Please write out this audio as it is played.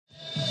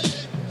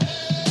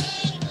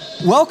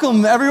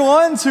Welcome,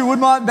 everyone, to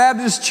Woodmont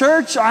Baptist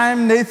Church.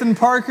 I'm Nathan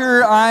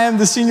Parker. I am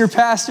the senior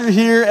pastor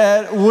here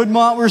at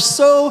Woodmont. We're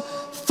so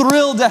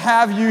thrilled to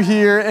have you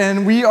here,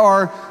 and we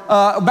are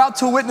about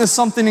to witness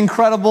something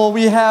incredible.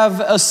 We have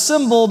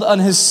assembled an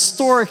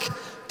historic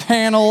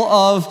panel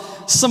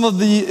of some of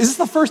the... Is this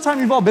the first time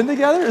you've all been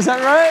together? Is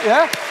that right?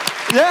 Yeah?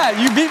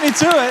 Yeah, you beat me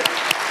to it.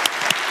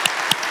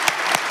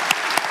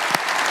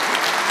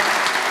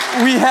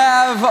 We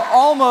have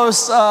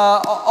almost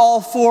all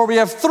four. We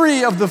have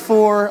three of the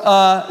four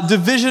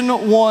Division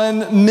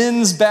I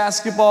men's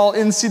basketball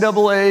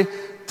NCAA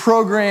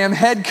program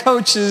head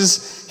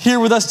coaches here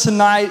with us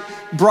tonight.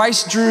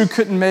 Bryce Drew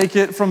couldn't make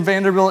it from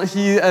Vanderbilt.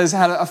 He has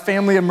had a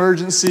family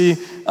emergency,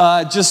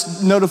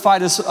 just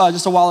notified us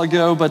just a while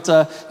ago.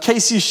 But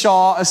Casey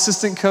Shaw,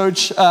 assistant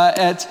coach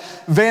at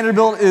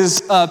Vanderbilt,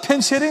 is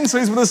pinch hitting, so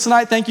he's with us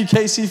tonight. Thank you,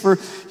 Casey,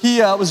 he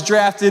was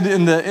drafted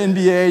in the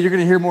NBA. You're going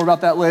to hear more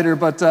about that later,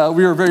 but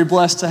we are very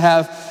blessed to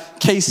have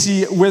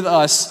Casey with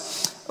us.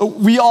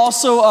 We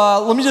also,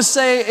 let me just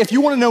say, if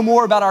you want to know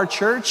more about our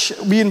church,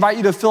 we invite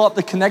you to fill out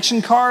the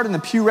connection card in the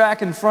pew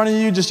rack in front of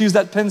you. Just use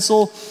that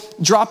pencil,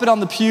 drop it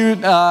on the pew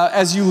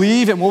as you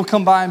leave, and we'll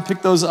come by and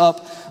pick those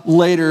up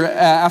later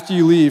after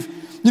you leave.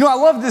 You know, I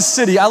love this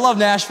city. I love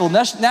Nashville.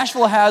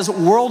 Nashville has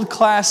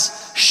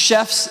world-class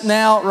chefs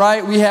now,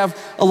 right? We have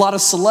a lot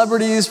of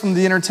celebrities from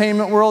the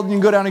entertainment world. You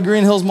can go down to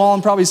Green Hills Mall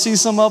and probably see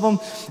some of them.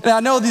 And I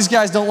know these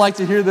guys don't like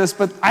to hear this,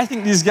 but I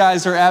think these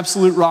guys are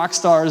absolute rock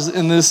stars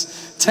in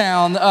this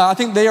town. I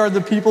think they are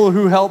the people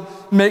who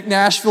help make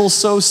Nashville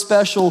so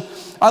special.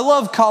 I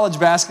love college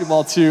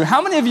basketball too. How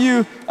many of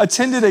you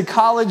attended a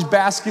college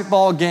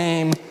basketball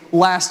game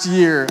last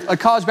year? A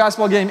college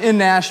basketball game in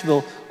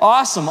Nashville?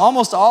 Awesome,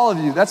 almost all of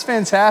you. That's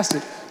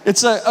fantastic.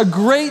 It's a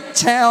great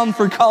town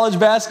for college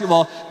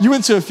basketball. You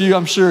went to a few,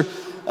 I'm sure.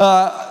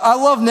 I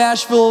love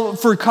Nashville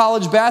for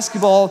college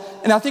basketball,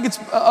 and I think it's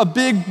a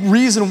big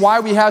reason why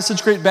we have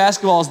such great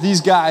basketball as these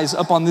guys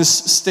up on this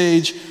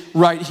stage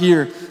right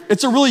here.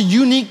 It's a really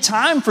unique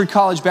time for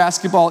college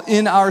basketball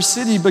in our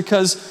city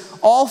because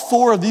all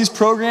four of these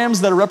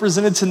programs that are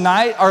represented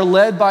tonight are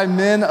led by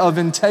men of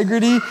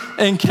integrity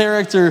and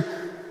character.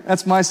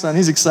 That's my son,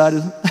 he's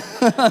excited.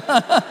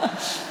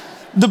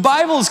 The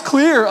Bible is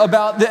clear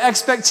about the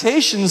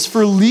expectations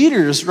for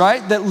leaders,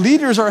 right? That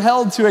leaders are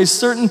held to a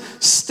certain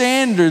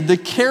standard. The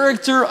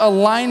character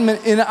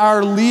alignment in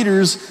our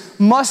leaders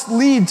must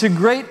lead to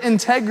great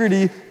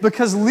integrity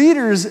because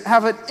leaders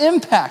have an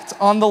impact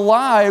on the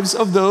lives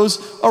of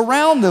those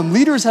around them.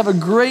 Leaders have a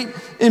great,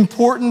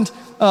 important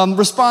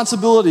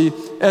responsibility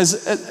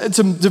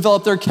to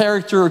develop their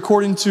character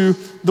according to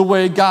the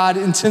way God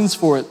intends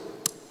for it.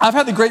 I've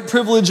had the great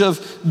privilege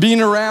of being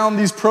around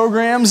these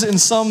programs in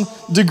some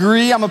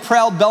degree. I'm a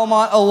proud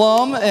Belmont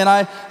alum, and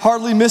I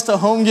hardly missed a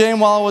home game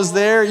while I was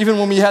there, even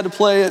when we had to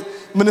play at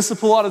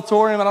Municipal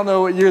Auditorium. I don't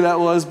know what year that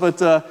was, but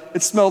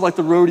it smelled like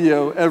the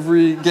rodeo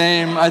every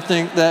game, I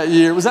think, that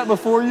year. Was that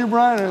before you,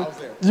 Brian? I was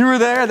there. You were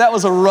there? That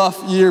was a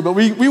rough year, but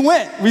we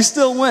went. We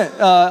still went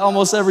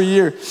almost every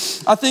year.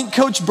 I think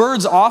Coach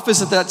Bird's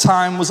office at that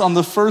time was on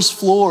the first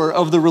floor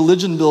of the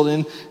religion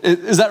building.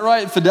 Is that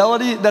right?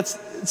 Fidelity? It's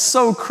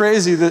so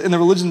crazy that in the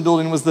religion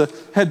building was the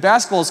head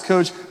basketball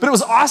coach, but it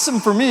was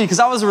awesome for me because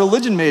I was a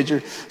religion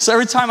major. So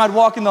every time I'd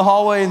walk in the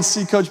hallway and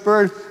see Coach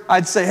Bird,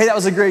 I'd say, hey, that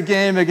was a great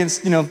game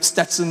against,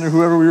 Stetson or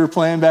whoever we were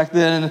playing back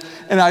then.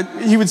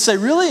 And he would say,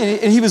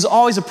 really? And he was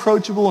always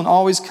approachable and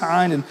always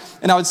kind.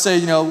 And I would say,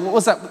 what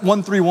was that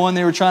 1-3-1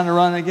 they were trying to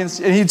run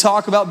against? And he'd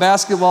talk about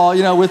basketball,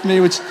 with me,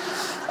 which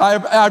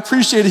I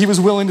appreciated he was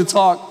willing to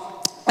talk.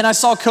 And I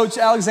saw Coach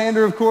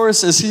Alexander, of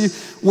course, as he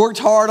worked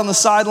hard on the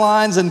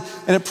sidelines and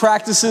at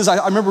practices.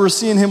 I remember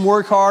seeing him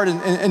work hard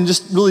and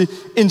just really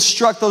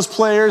instruct those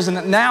players.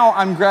 And now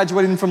I'm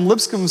graduating from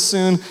Lipscomb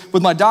soon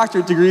with my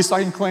doctorate degree, so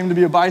I can claim to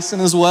be a Bison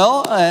as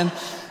well. And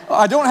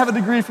I don't have a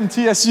degree from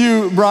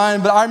TSU,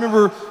 Brian, but I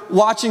remember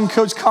watching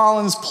Coach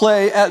Collins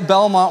play at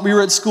Belmont. We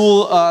were at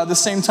school the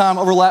same time,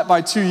 overlapped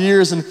by 2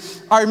 years, and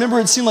I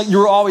remember it seemed like you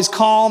were always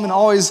calm and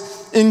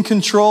always in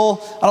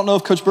control. I don't know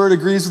if Coach Bird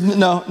agrees with me.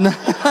 No.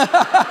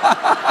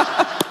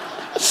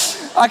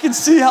 I could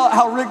see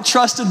how Rick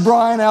trusted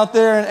Brian out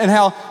there and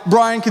how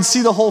Brian could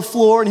see the whole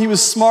floor and he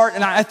was smart.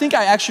 And I think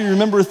I actually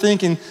remember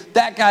thinking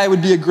that guy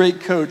would be a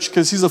great coach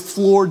because he's a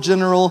floor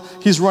general.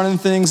 He's running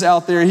things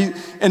out there.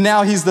 And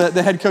now he's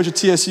the head coach at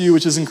TSU,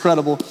 which is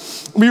incredible.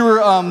 We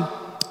were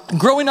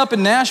growing up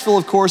in Nashville,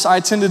 of course. I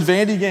attended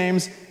Vandy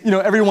games.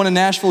 Everyone in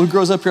Nashville who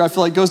grows up here, I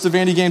feel like, goes to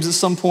Vandy games at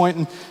some point.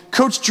 And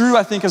Coach Drew,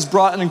 I think, has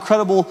brought an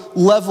incredible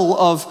level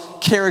of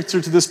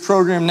character to this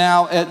program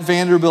now at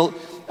Vanderbilt.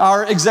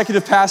 Our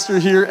executive pastor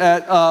here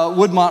at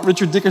Woodmont,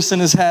 Richard Dickerson,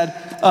 has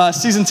had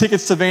season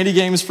tickets to Vandy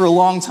games for a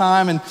long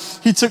time, and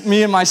he took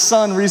me and my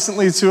son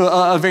recently to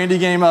a Vandy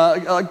game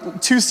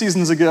 2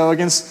 seasons ago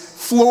against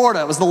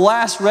Florida. It was the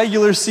last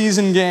regular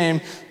season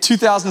game,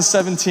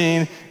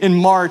 2017, in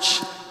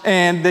March,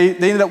 and they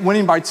ended up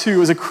winning by 2. It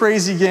was a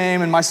crazy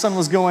game, and my son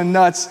was going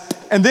nuts.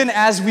 And then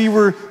as we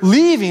were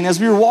leaving, as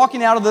we were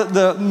walking out of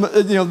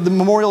the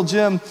Memorial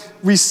Gym,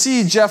 we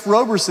see Jeff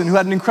Roberson, who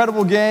had an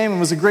incredible game and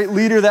was a great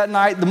leader that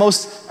night, the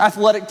most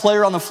athletic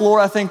player on the floor,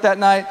 I think, that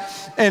night.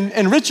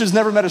 And Richard's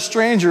never met a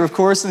stranger, of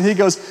course, and he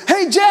goes,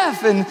 "Hey,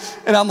 Jeff!" And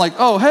I'm like,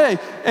 "Oh, hey."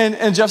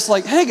 And Jeff's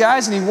like, "Hey,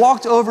 guys," and he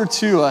walked over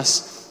to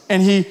us,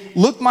 and he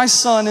looked my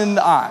son in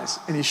the eyes,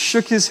 and he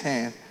shook his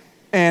hand.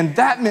 And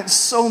that meant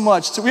so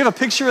much. So we have a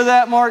picture of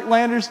that, Mark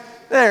Landers?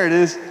 There it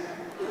is.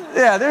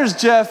 Yeah, there's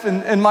Jeff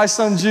and my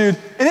son Jude.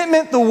 And it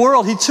meant the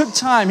world. He took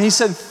time. He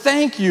said,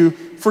 "Thank you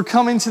for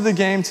coming to the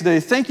game today.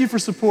 Thank you for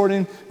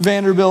supporting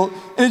Vanderbilt."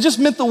 And it just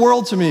meant the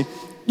world to me.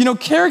 You know,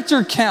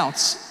 character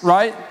counts,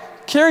 right?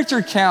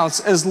 Character counts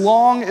as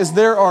long as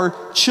there are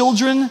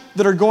children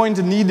that are going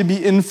to need to be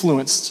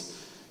influenced.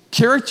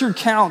 Character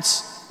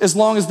counts as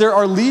long as there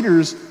are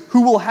leaders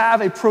who will have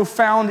a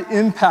profound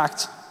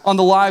impact on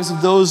the lives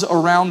of those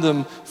around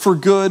them for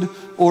good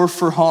or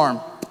for harm.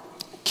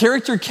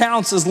 Character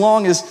counts as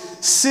long as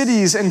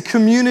cities and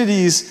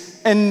communities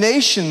and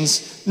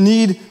nations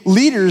need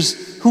leaders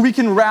who we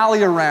can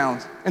rally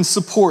around and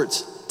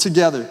support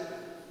together.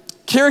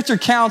 Character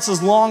counts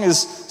as long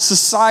as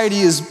society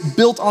is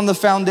built on the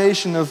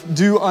foundation of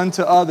do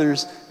unto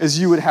others as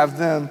you would have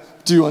them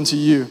do unto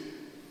you.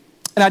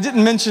 And I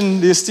didn't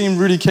mention the esteemed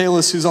Rudy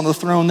Kalis, who's on the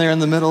throne there in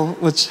the middle,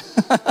 which,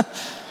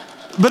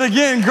 but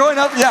again, growing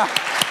up, yeah.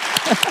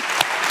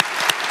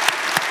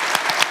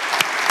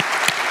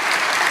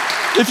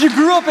 If you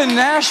grew up in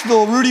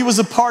Nashville, Rudy was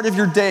a part of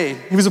your day.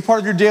 He was a part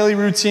of your daily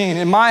routine.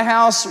 In my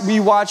house, we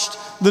watched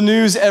the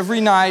news every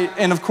night,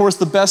 and of course,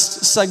 the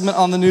best segment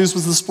on the news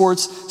was the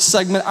sports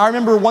segment. I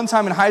remember one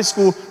time in high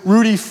school,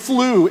 Rudy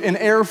flew in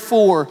Air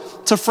 4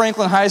 to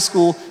Franklin High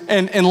School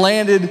and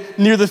landed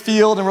near the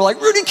field, and we're like,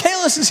 "Rudy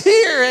Kalis is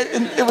here!"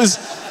 And it was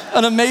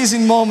an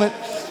amazing moment.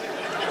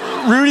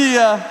 Rudy,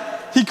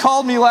 he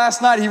called me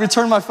last night. He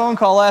returned my phone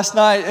call last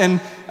night,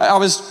 and I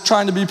was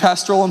trying to be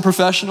pastoral and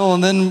professional,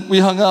 and then we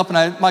hung up,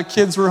 and my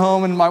kids were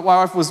home, and my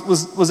wife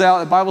was out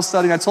at Bible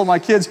study, and I told my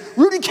kids,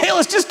 "Rudy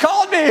Kalis just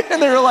called me,"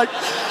 and they were like,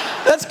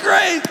 "That's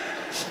great."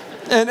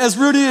 And as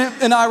Rudy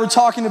and I were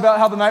talking about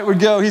how the night would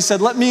go, he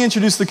said, "Let me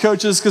introduce the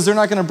coaches, because they're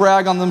not going to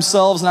brag on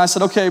themselves," and I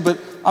said, "Okay, but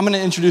I'm going to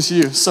introduce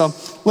you." So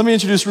let me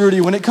introduce Rudy.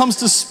 When it comes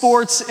to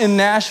sports in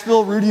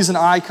Nashville, Rudy's an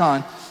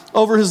icon.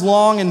 Over his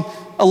long and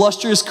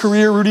illustrious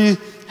career, Rudy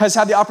has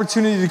had the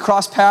opportunity to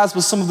cross paths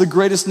with some of the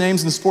greatest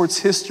names in sports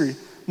history: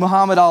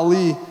 Muhammad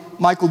Ali,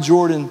 Michael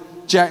Jordan,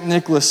 Jack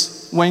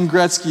Nicklaus, Wayne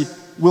Gretzky,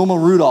 Wilma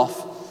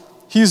Rudolph.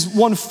 He's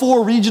won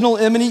 4 regional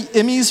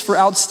Emmys for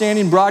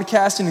outstanding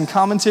broadcasting and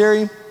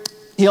commentary.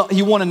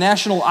 He won a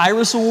National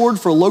Iris Award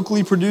for a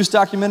locally produced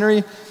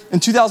documentary. In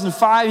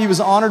 2005, he was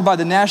honored by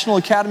the National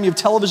Academy of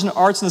Television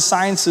Arts and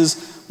Sciences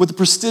with the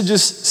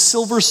prestigious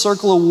Silver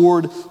Circle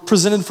Award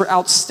presented for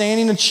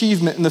outstanding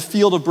achievement in the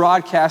field of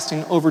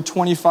broadcasting over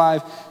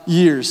 25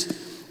 years.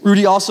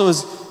 Rudy also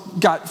has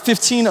got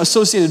 15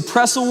 Associated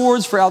Press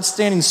Awards for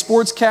outstanding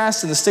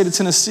sportscasts in the state of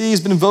Tennessee. He's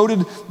been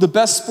voted the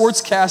best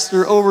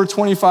sportscaster over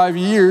 25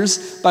 years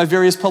by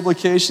various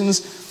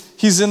publications.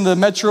 He's in the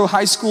Metro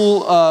High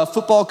School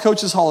Football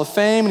Coaches Hall of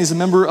Fame, and he's a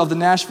member of the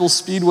Nashville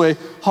Speedway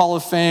Hall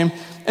of Fame.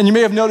 And you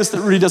may have noticed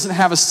that Rudy doesn't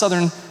have a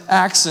southern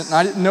accent. And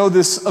I didn't know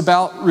this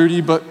about Rudy,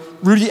 but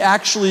Rudy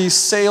actually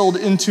sailed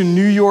into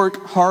New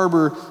York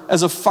Harbor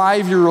as a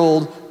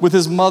 5-year-old with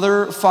his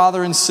mother,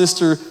 father, and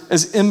sister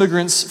as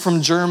immigrants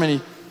from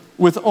Germany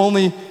with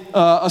only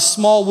a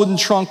small wooden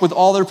trunk with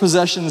all their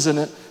possessions in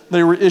it.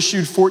 They were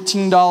issued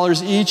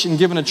 $14 each and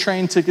given a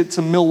train ticket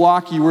to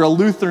Milwaukee, where a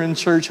Lutheran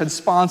church had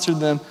sponsored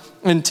them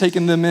and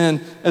taken them in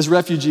as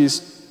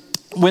refugees.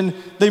 When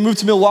they moved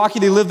to Milwaukee,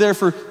 he lived there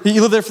for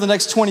the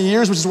next 20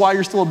 years, which is why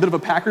you're still a bit of a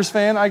Packers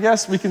fan, I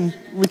guess. We can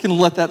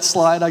let that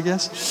slide, I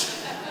guess.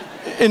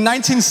 In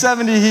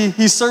 1970,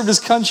 he served his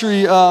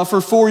country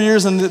for 4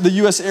 years in the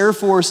U.S. Air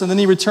Force, and then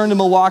he returned to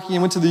Milwaukee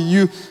and went to the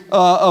U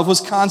of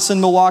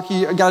Wisconsin,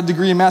 Milwaukee, got a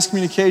degree in mass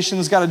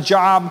communications, got a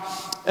job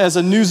as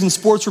a news and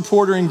sports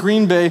reporter in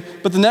Green Bay,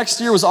 but the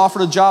next year was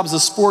offered a job as a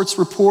sports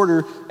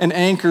reporter and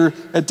anchor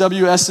at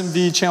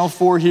WSMV Channel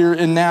 4 here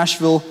in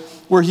Nashville,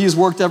 where he has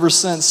worked ever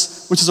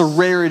since, which is a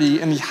rarity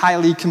in the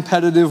highly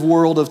competitive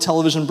world of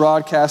television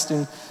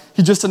broadcasting.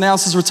 He just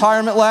announced his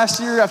retirement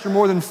last year after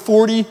more than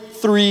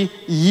 43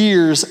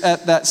 years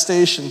at that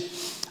station.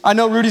 I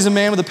know Rudy's a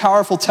man with a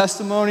powerful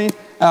testimony.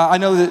 I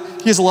know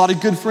that he has a lot of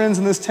good friends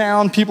in this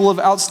town, people of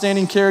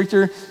outstanding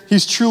character.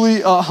 He's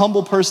truly a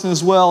humble person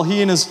as well.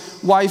 He and his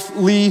wife,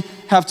 Lee,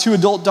 have 2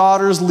 adult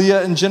daughters,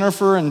 Leah and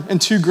Jennifer,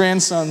 and 2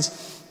 grandsons.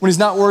 When he's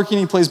not working,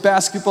 he plays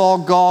basketball,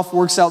 golf,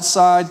 works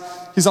outside.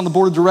 He's on the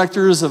board of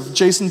directors of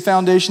Jason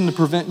Foundation to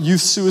prevent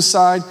youth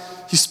suicide.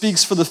 He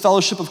speaks for the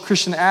Fellowship of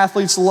Christian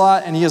Athletes a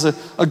lot, and he has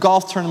a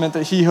golf tournament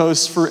that he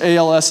hosts for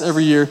ALS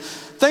every year.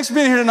 Thanks for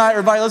being here tonight,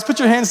 everybody. Let's put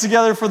your hands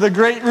together for the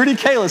great Rudy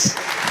Kalis.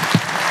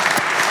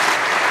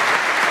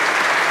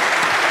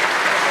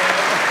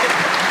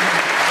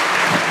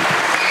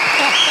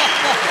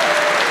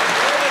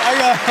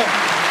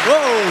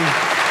 Whoa.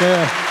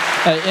 Yeah.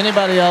 Hey,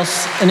 anybody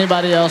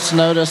else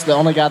notice the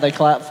only guy they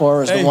clap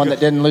for is the one that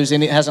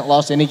hasn't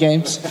lost any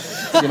games?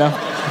 You know?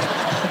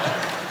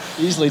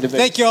 Easily the biggest.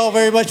 Thank you all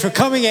very much for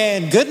coming,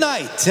 and good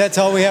night. That's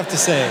all we have to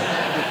say.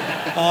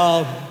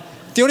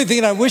 The only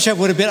thing I wish I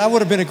would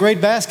have been a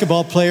great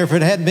basketball player if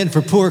it hadn't been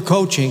for poor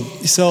coaching.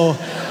 So,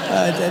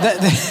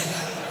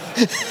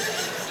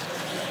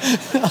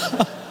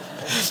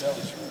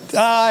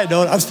 I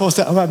know,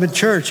 I'm in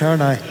church,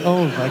 aren't I?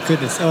 Oh my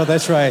goodness, oh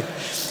that's right.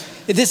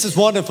 This is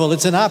wonderful.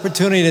 It's an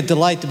opportunity and a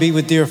delight to be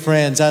with dear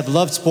friends. I've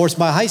loved sports.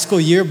 My high school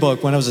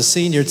yearbook when I was a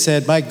senior, it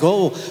said my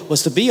goal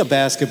was to be a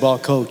basketball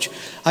coach.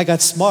 I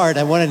got smart.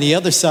 I went on the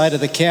other side of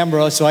the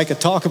camera so I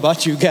could talk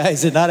about you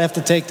guys and not have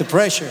to take the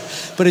pressure.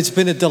 But it's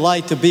been a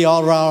delight to be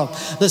all around.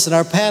 Listen,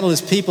 our panel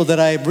is people that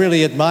I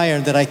really admire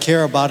and that I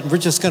care about, and we're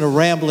just going to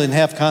ramble and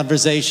have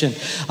conversation.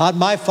 On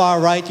my far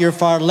right, your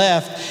far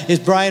left, is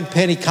Brian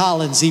Penny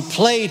Collins. He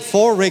played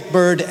for Rick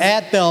Byrd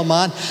at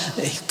Belmont.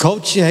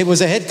 He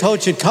was a head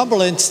coach at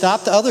Cumberland,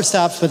 stopped other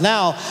stops, but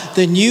now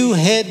the new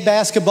head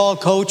basketball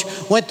coach,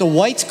 went to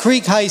Whites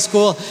Creek High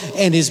School,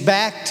 and is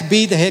back to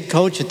be the head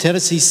coach at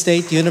Tennessee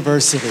State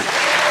University.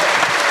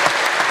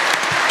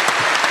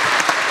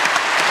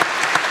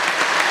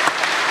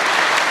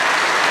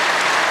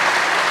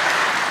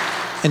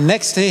 And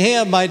next to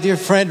him, my dear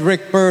friend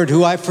Rick Byrd,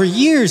 who I for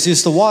years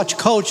used to watch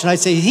coach, and I'd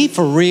say, he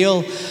for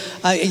real?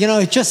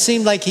 It just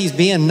seemed like he's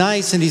being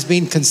nice and he's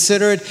being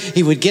considerate.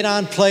 He would get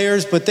on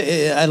players, but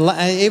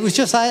it was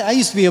just, I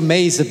used to be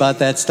amazed about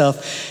that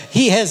stuff.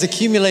 He has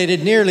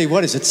accumulated nearly,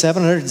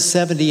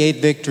 778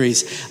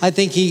 victories. I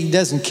think he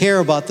doesn't care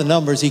about the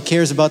numbers. He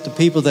cares about the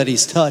people that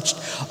he's touched.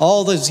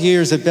 All those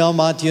years at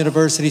Belmont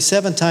University,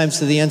 7 times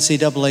to the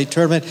NCAA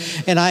tournament,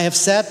 and I have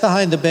sat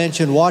behind the bench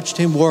and watched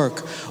him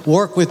work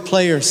with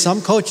players. Some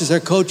coaches are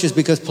coaches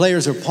because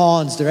players are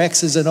pawns. They're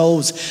X's and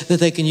O's that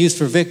they can use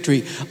for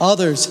victory.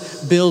 Others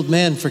build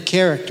men for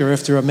character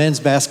if they're a men's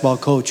basketball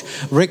coach.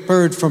 Rick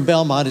Byrd from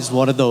Belmont is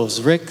one of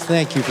those. Rick,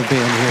 thank you for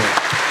being here.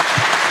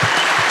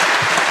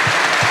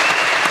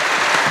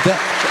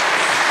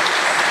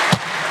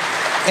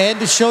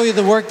 And to show you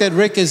the work that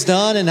Rick has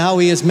done and how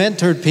he has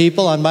mentored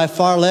people, on my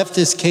far left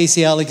is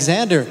Casey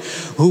Alexander,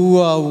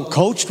 who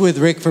coached with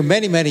Rick for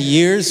many, many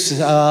years,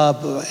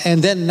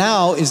 and then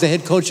now is the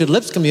head coach at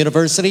Lipscomb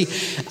University.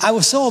 I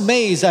was so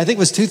amazed. I think it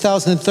was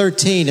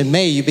 2013 in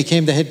May you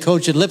became the head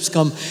coach at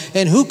Lipscomb.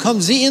 And who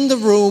comes in the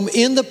room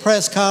in the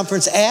press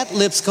conference at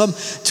Lipscomb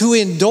to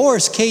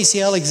endorse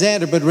Casey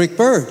Alexander but Rick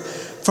Byrd?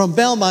 From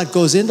Belmont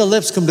goes into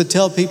Lipscomb to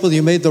tell people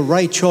you made the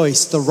right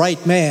choice, the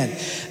right man.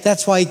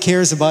 That's why he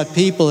cares about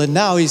people. And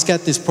now he's got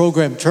this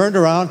program turned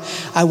around.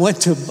 I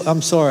went to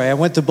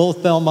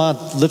both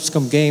Belmont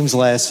Lipscomb games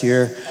last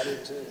year. I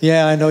did too.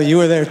 Yeah, I know you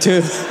were there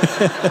too.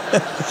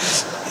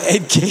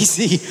 And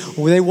Casey,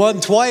 they won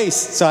twice.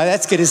 So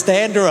that's going to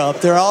stand her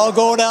up. They're all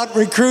going out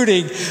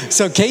recruiting.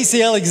 So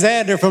Casey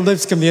Alexander from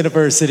Lipscomb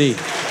University.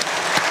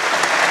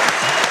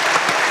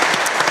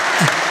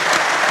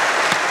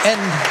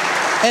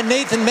 And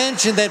Nathan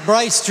mentioned that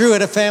Bryce Drew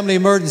had a family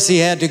emergency,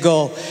 had to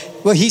go.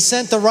 Well, he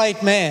sent the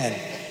right man.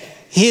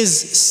 His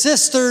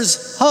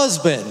sister's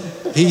husband,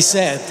 he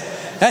said.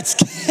 That's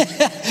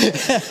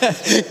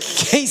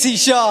Casey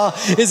Shaw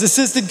is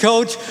assistant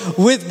coach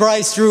with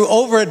Bryce Drew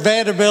over at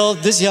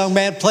Vanderbilt. This young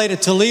man played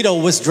at Toledo,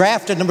 was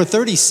drafted number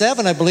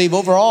 37, I believe,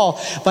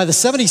 overall by the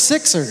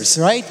 76ers,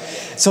 right?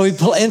 So he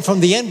played from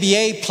the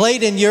NBA,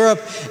 played in Europe,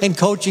 and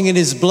coaching in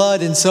his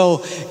blood. And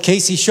so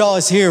Casey Shaw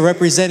is here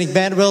representing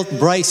Vanderbilt and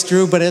Bryce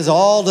Drew, but has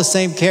all the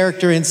same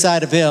character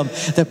inside of him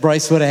that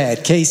Bryce would have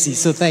had. Casey,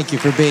 so thank you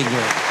for being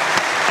here.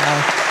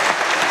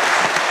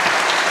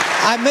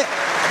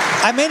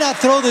 I may not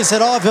throw this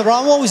at all, but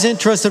I'm always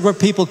interested where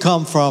people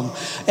come from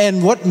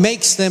and what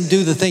makes them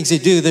do the things they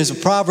do. There's a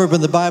proverb in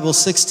the Bible,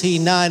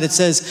 16:9. It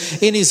says,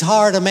 in his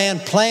heart a man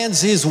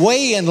plans his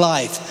way in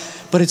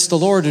life, but it's the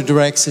Lord who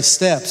directs his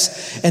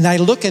steps. And I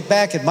look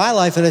back at my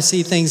life and I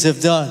see things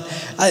I've done.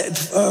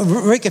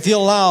 Rick, if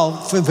you'll allow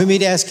for me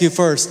to ask you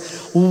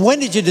first, when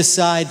did you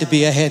decide to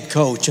be a head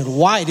coach, and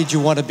why did you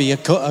want to be a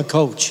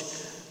coach?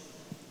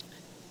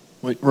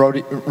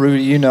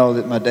 Rudy, you know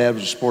that my dad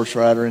was a sports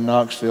writer in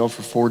Knoxville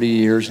for 40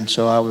 years, and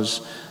so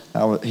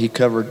he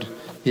covered,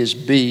 his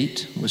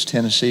beat was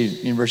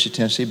University of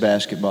Tennessee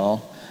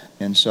basketball,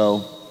 and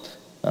so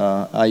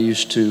I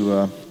used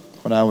to,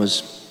 when I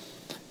was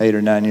 8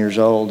 or 9 years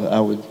old, I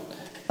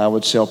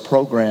would sell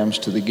programs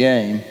to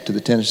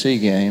the Tennessee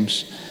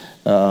games,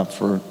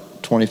 for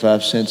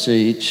 25 cents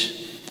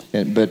each,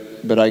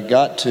 but I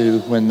got to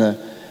when the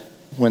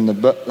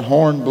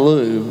horn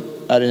blew.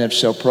 I didn't have to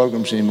sell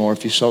programs anymore.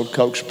 If you sold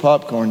Cokes or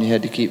popcorn, you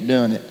had to keep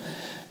doing it.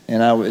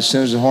 And as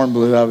soon as the horn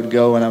blew, I would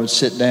go and I would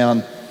sit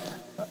down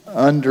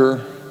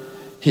under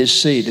his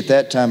seat. At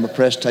that time, a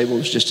press table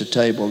was just a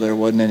table. There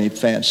wasn't any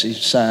fancy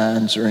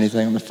signs or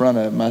anything on the front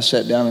of him. I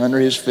sat down under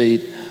his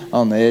feet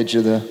on the edge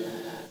of the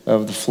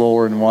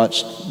floor and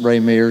watched Ray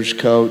Mears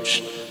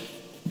coach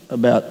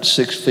about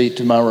 6 feet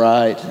to my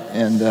right,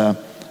 and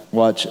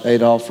watch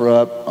Adolph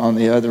Rupp on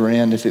the other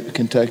end if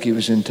Kentucky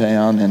was in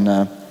town,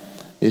 and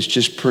it's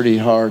just pretty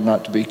hard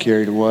not to be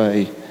carried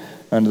away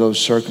under those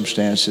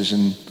circumstances,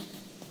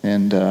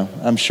 and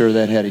I'm sure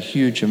that had a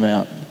huge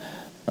amount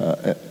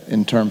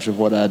in terms of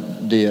what I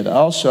did.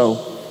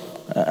 Also,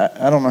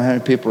 I don't know how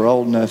many people are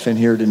old enough in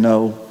here to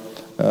know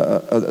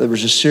there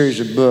was a series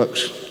of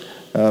books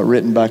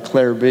written by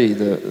Claire B.,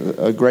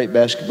 a great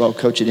basketball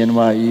coach at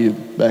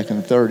NYU back in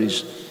the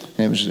 30s.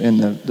 And it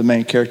was the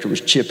main character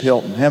was Chip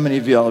Hilton. How many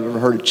of y'all have ever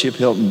heard of Chip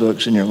Hilton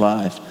books in your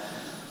life?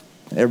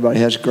 Everybody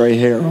has gray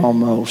hair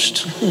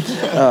almost.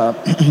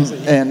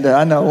 And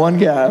I know one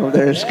guy over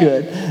there is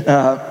good.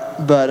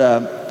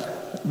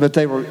 But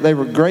they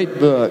were great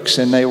books,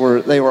 and they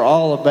were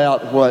all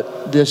about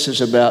what this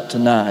is about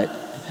tonight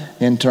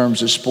in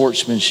terms of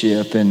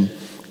sportsmanship and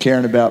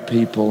caring about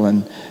people.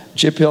 And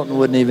Chip Hilton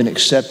wouldn't even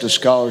accept a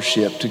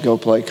scholarship to go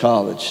play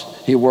college.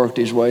 He worked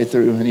his way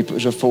through, and he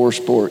was a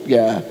 4-sport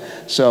guy.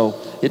 So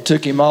it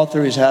took him all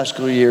through his high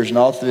school years and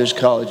all through his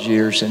college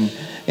years, and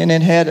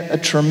it had a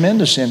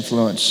tremendous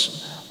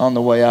influence on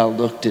the way I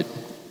looked at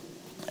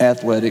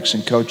athletics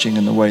and coaching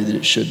in the way that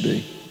it should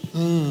be.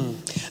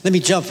 Let me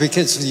jump,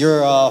 because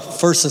your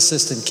first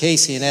assistant,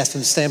 Casey, and ask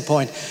from the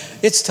standpoint,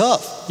 it's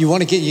tough. You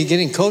get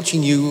in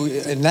coaching,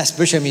 and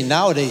especially,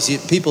 nowadays,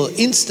 people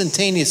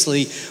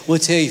instantaneously will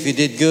tell you if you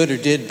did good or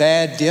did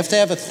bad. Do you have to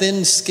have a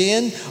thin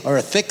skin or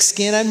a thick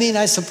skin,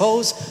 I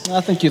suppose?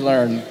 I think you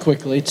learn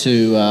quickly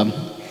to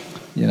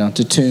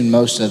tune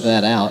most of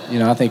that out.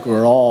 I think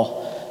we're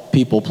all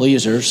people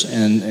pleasers,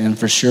 and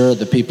for sure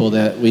the people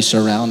that we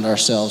surround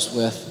ourselves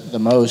with the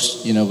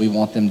most, we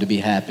want them to be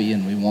happy,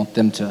 and we want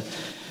them to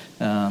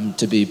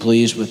be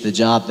pleased with the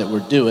job that we're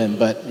doing.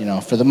 But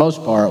for the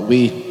most part,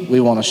 we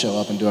want to show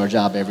up and do our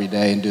job every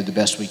day and do the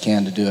best we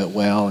can to do it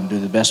well, and do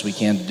the best we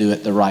can to do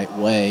it the right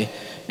way,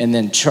 and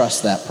then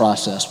trust that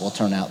process will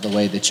turn out the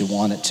way that you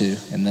want it to.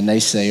 And the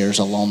naysayers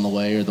along the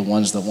way are the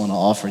ones that want to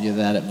offer you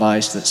that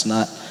advice that's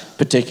not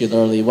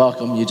particularly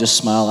welcome. You just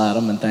smile at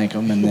them and thank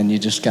them, and then you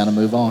just kind of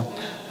move on.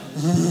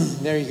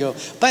 There you go.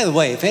 By the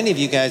way, if any of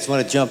you guys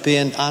want to jump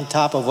in on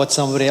top of what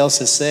somebody else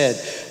has said,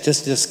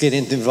 just get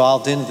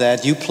involved in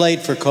that. You played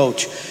for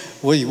Coach.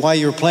 While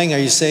you were playing, are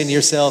you saying to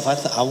yourself,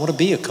 I want to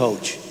be a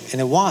coach? And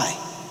then why?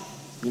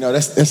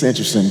 That's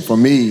interesting. For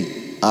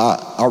me,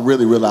 I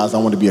really realized I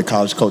wanted to be a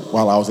college coach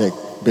while I was at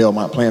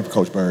Belmont playing for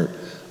Coach Bird.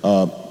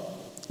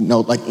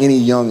 Like any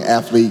young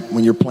athlete,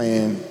 when you're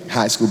playing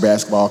high school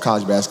basketball,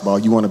 college basketball,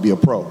 you want to be a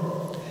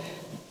pro.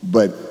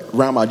 But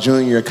around my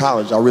junior year of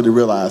college, I really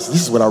realized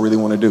this is what I really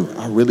want to do.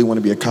 I really want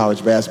to be a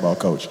college basketball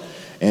coach.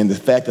 And the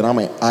fact that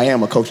I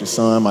am a coach's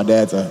son. My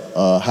dad's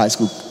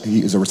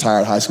he was a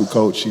retired high school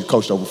coach. He's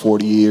coached over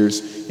 40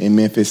 years in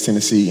Memphis,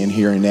 Tennessee, and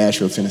here in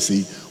Nashville,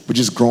 Tennessee. But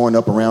just growing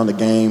up around the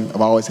game,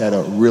 I've always had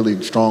a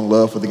really strong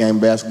love for the game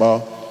of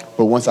basketball.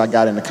 But once I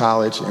got into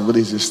college and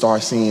really just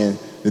started seeing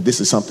that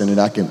this is something that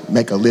I can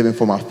make a living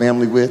for my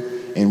family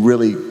with and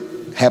really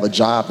have a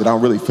job that I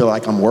don't really feel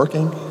like I'm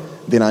working,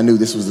 then I knew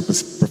this was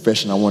the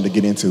profession I wanted to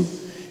get into.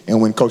 And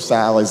when Coach Cy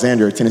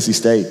Alexander at Tennessee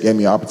State gave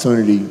me an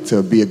opportunity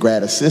to be a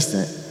grad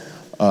assistant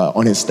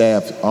on his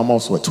staff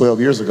almost, 12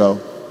 years ago,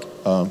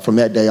 from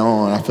that day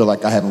on, I feel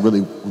like I haven't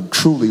really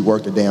truly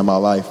worked a day in my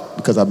life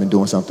because I've been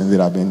doing something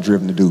that I've been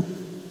driven to do.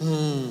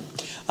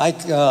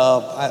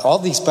 All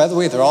these, by the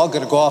way, they're all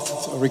going to go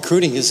off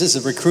recruiting. This is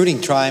a recruiting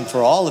time for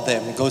all of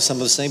them. Go some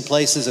of the same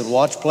places and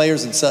watch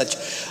players and such.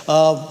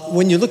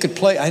 When you look at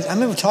play, I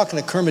remember talking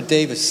to Kermit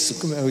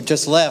Davis, who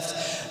just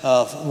left,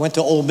 went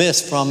to Ole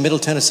Miss from Middle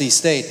Tennessee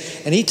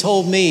State, and he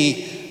told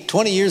me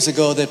 20 years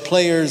ago that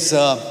players,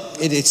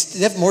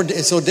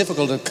 it's so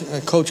difficult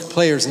to coach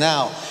players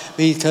now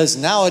because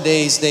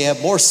nowadays they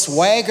have more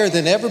swagger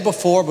than ever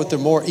before, but they're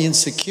more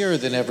insecure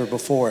than ever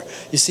before.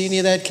 You see any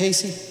of that,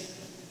 Casey?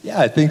 Yeah,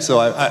 I think so.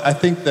 I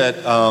think that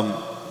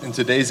in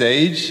today's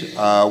age,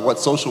 what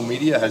social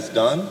media has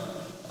done,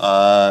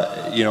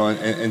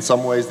 in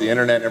some ways the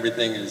internet and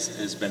everything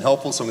has been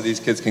helpful. Some of these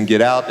kids can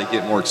get out, they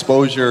get more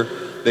exposure,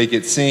 they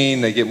get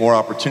seen, they get more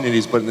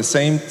opportunities, but in the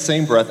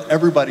same breath,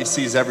 everybody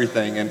sees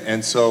everything.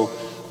 And so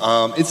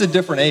it's a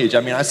different age.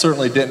 I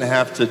certainly didn't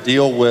have to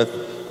deal with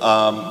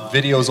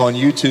videos on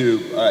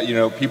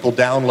YouTube, people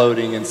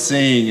downloading and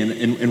seeing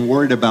and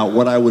worried about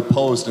what I would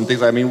post and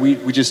things.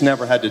 We just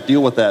never had to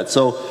deal with that.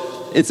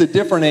 So it's a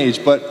different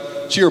age.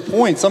 But to your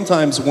point,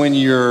 sometimes when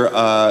you're,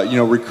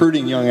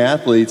 recruiting young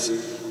athletes,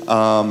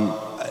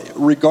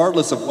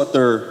 regardless of what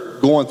they're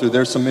going through,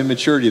 there's some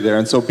immaturity there.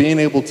 And so being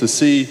able to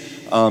see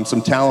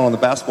some talent on the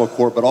basketball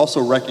court, but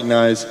also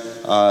recognize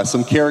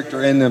some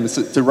character in them,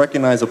 to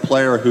recognize a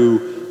player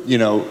who,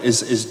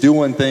 is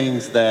doing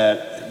things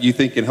that you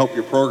think can help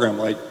your program,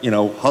 like,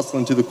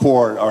 hustling to the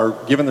court or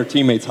giving their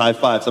teammates high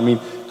fives.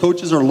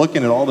 Coaches are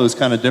looking at all those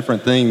kind of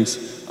different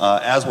things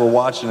as we're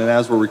watching and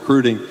as we're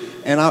recruiting.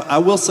 And I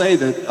will say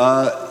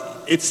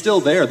that it's still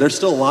there. There's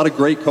still a lot of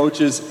great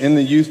coaches in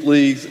the youth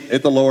leagues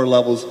at the lower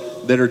levels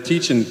that are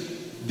teaching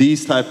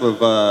these type of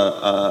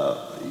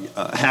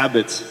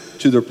habits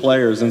to their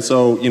players. And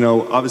so,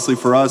 obviously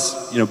for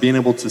us, being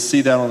able to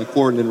see that on the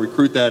court and then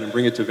recruit that and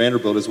bring it to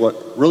Vanderbilt is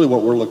what we're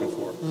looking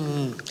for.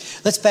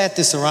 Let's bat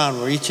this around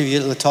where each of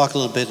you will talk a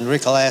little bit. And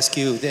Rick, I'll ask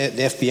you, the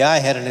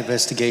FBI had an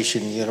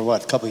investigation, a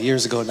couple of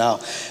years ago now,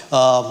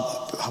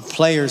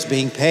 players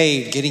being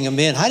paid, getting them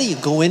in. How do you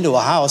go into a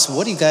house?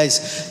 What do you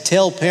guys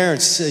tell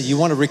parents? You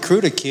want to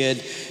recruit a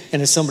kid,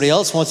 and if somebody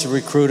else wants to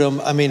recruit them,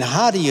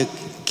 how do you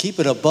keep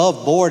it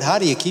above board? How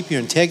do you keep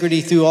your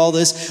integrity through all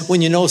this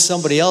when you know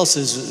somebody else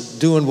is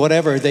doing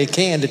whatever they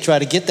can to try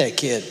to get that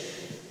kid?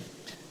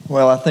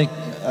 Well, I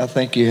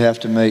think you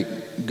have to make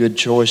good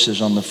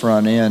choices on the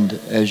front end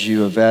as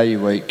you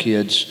evaluate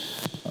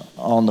kids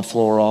on the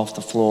floor, off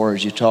the floor,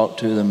 as you talk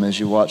to them, as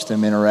you watch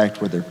them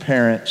interact with their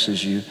parents,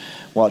 as you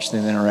watch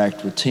them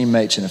interact with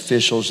teammates and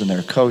officials and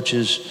their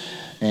coaches.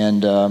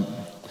 And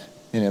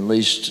at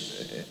least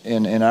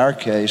in our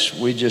case,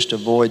 we just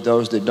avoid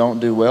those that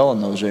don't do well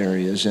in those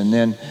areas.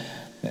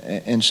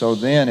 And so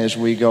then as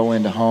we go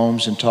into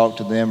homes and talk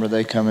to them, or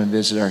they come and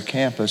visit our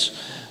campus,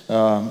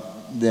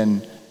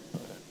 then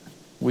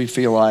we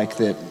feel like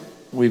that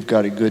we've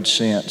got a good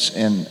sense.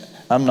 And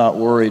I'm not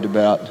worried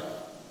about,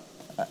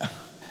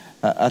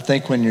 I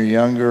think when you're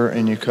younger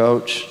and you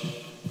coach,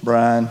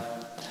 Brian,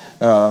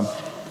 the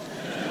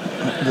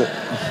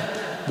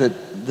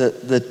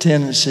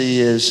tendency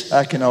is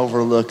I can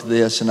overlook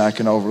this and I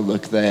can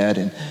overlook that,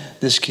 and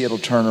this kid will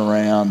turn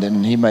around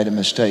and he made a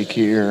mistake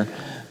here.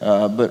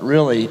 But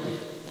really,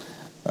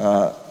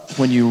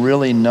 when you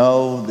really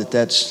know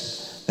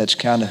that's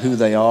kind of who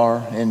they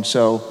are, and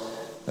so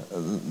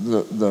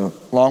the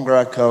longer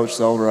I coached,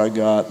 the older I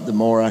got, the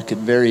more I could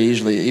very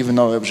easily, even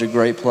though it was a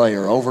great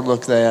player,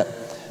 overlook that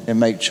and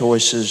make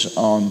choices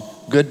on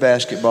good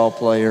basketball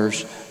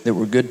players that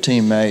were good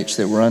teammates,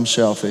 that were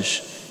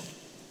unselfish,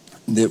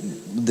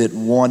 that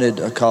wanted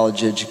a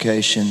college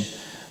education,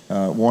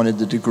 wanted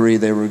the degree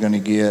they were going to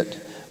get,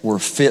 were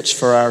fits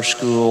for our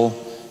school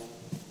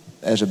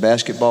as a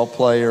basketball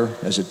player,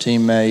 as a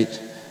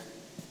teammate,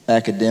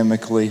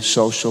 academically,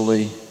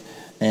 socially.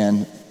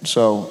 And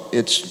so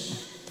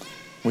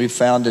we've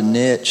found a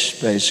niche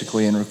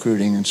basically in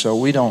recruiting. And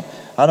so I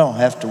don't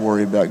have to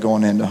worry about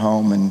going into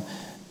home and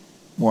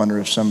wonder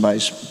if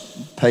somebody's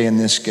paying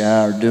this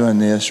guy or doing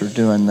this or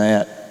doing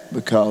that,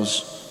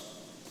 because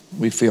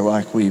we feel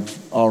like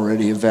we've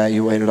already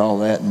evaluated all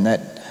that, and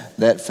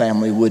that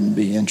family wouldn't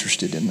be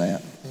interested in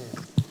that.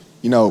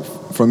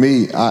 For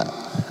me,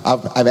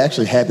 I've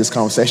actually had this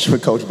conversation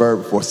with Coach Bird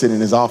before, sitting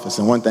in his office,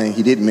 and one thing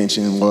he did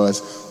mention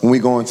was when we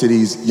go into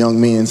these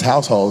young men's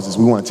households is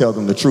we want to tell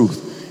them the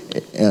truth,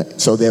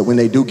 so that when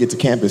they do get to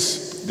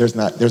campus, there's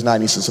not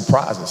any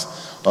surprises.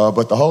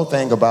 But the whole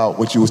thing about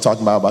what you was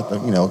talking about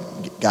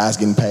the guys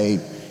getting paid,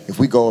 if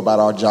we go about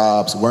our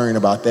jobs worrying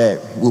about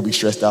that, we'll be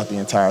stressed out the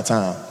entire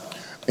time.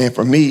 And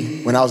for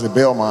me, when I was at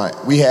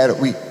Belmont, we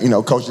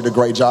Coach did a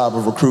great job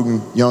of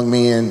recruiting young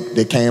men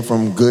that came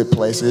from good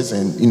places,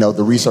 and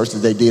the research that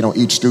they did on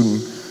each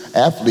student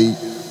athlete,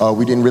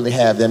 we didn't really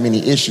have that many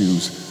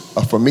issues.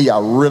 For me, I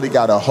really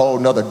got a whole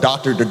nother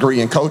doctorate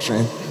degree in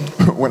coaching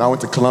when I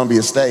went to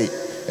Columbia State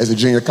as a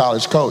junior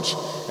college coach.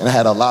 And I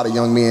had a lot of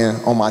young men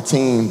on my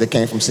team that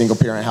came from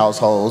single-parent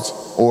households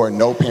or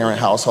no-parent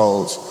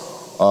households,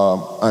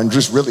 and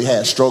just really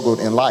had struggled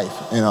in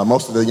life. And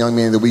most of the young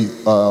men that we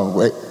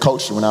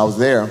coached when I was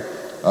there,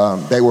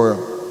 they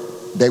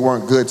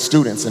weren't good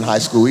students in high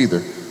school either.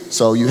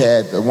 So you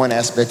had one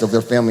aspect of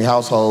their family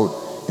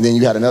household, and then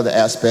you had another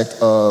aspect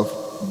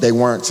of they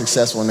weren't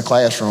successful in the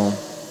classroom.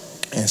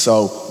 And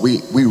so we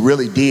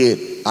really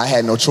did, I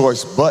had no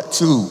choice but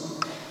to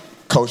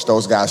coach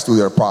those guys through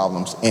their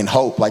problems and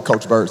hope, like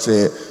Coach Bird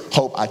said,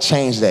 hope I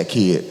changed that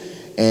kid.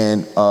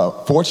 And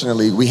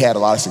fortunately, we had a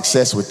lot of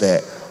success with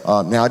that.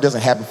 Now, it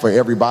doesn't happen for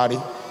everybody,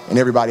 and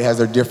everybody has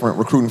their different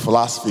recruiting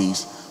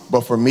philosophies.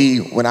 But for me,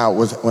 when I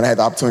had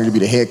the opportunity to be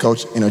the head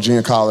coach in a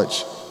junior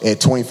college at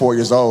 24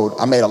 years old,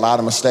 I made a lot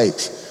of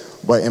mistakes.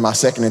 But in my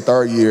second and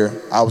third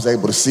year, I was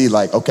able to see,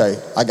 okay,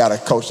 I got to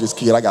coach this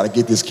kid. I got to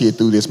get this kid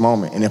through this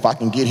moment. And if I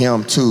can get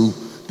him to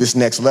this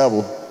next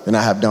level, then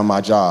I have done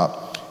my job.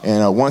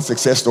 And one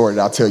success story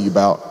that I'll tell you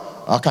about,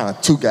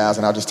 two guys,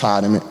 and I'll just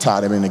tie them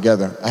in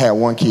together. I had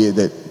one kid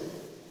that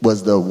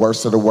was the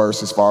worst of the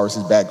worst as far as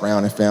his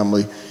background and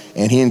family,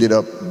 and he ended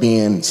up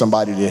being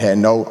somebody that had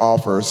no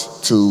offers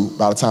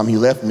by the time he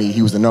left me,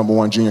 he was the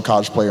 #1 junior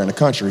college player in the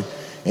country,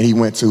 and he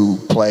went to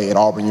play at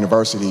Auburn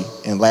University,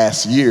 and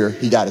last year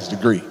he got his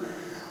degree.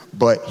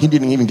 But he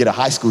didn't even get a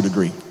high school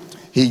degree.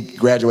 He didn't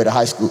graduate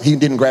high school,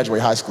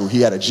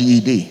 he had a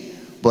GED.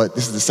 But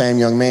this is the same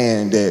young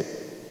man that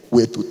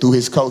through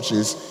his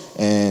coaches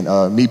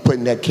and me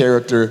putting that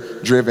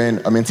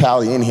character-driven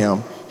mentality in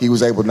him, he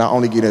was able to not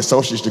only get an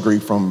associate's degree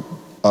from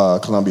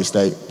Columbia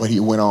State, but he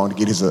went on to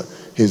get his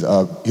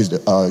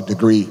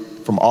degree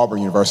from Auburn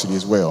University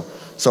as well.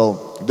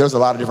 So there's a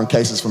lot of different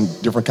cases from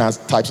different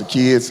types of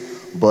kids,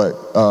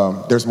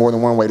 but there's more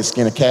than one way to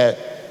skin a cat.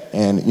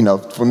 And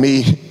for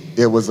me,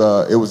 it was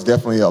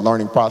definitely a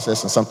learning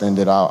process, and something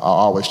that I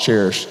always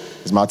cherish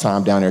is my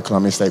time down there at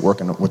Columbia State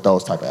working with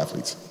those type of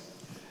athletes.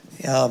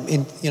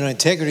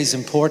 Integrity is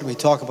important. We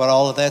talk about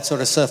all of that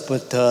sort of stuff,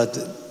 but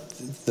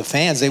the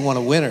fans, they want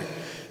a winner.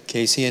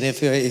 Casey. And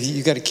if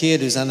you got a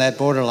kid who's on that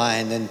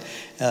borderline, then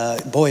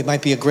boy, he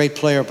might be a great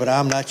player, but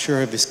I'm not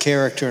sure of his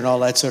character and all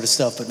that sort of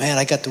stuff. But man,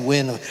 I got to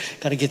win.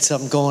 Got to get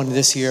something going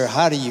this year.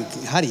 How do you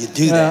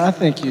do that? I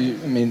think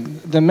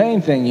the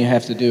main thing you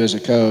have to do as a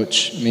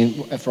coach,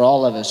 for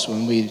all of us,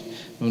 when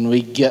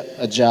we get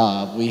a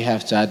job, we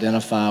have to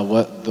identify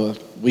what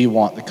we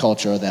want the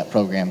culture of that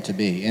program to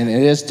be. And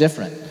it is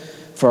different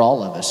for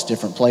all of us,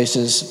 different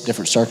places,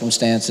 different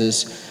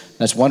circumstances.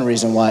 That's one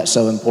reason why it's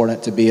so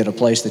important to be at a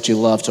place that you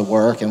love to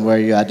work and where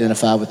you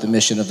identify with the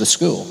mission of the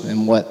school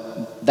and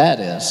what that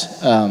is.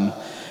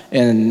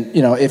 And,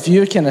 if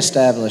you can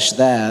establish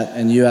that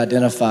and you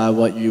identify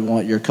what you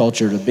want your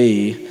culture to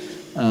be,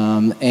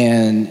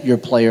 and your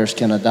players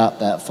can adopt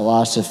that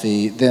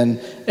philosophy,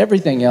 then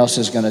everything else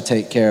is going to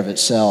take care of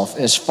itself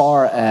as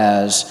far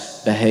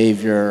as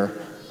behavior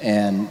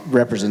and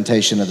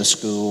representation of the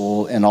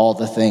school and all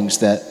the things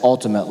that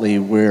ultimately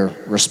we're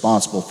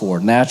responsible for.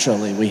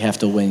 Naturally, we have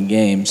to win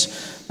games,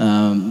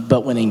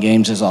 but winning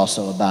games is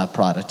also a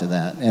byproduct of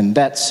that. And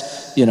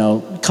that's,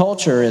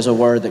 culture is a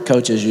word that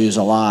coaches use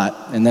a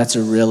lot, and that's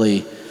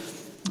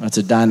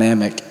a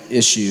dynamic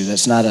issue.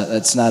 That's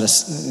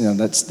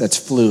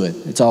fluid.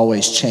 It's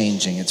always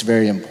changing. It's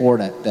very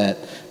important that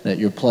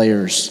your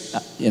players,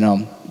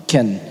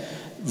 can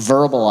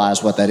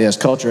verbalize what that is.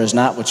 Culture is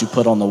not what you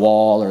put on the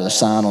wall or the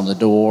sign on the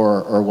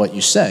door or what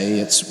you say.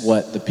 It's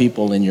what the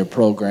people in your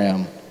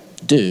program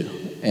do.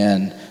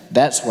 And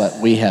that's what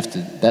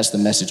that's the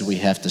message we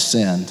have to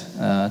send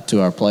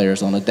to our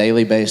players on a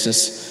daily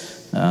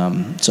basis,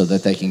 so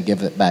that they can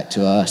give it back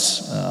to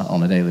us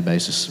on a daily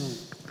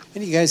basis.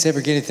 Any of you guys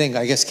ever get anything,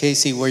 I guess,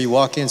 Casey, where you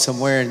walk in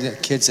somewhere and the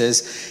kid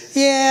says,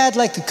 yeah, I'd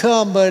like to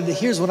come, but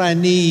here's what I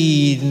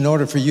need in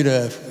order for you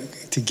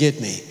to get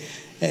me?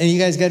 And you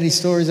guys got any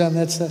stories on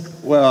that stuff?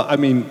 Well,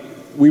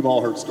 we've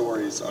all heard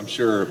stories, I'm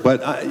sure.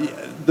 But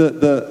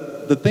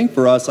the thing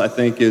for us, I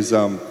think, is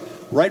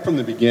right from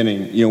the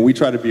beginning, we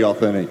try to be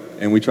authentic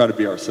and we try to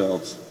be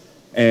ourselves.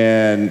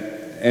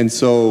 And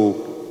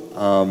so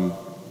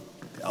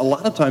a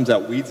lot of times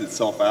that weeds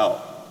itself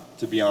out,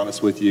 to be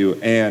honest with you.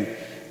 And,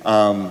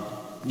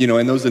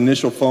 in those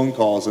initial phone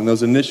calls and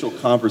those initial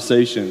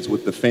conversations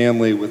with the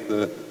family, with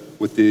the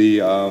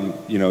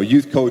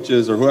youth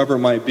coaches or whoever it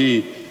might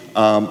be,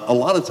 a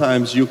lot of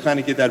times you'll kind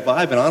of get that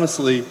vibe, and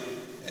honestly,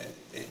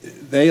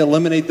 they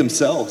eliminate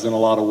themselves in a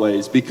lot of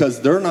ways because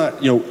they're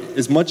not,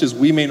 as much as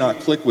we may not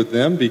click with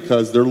them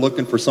because they're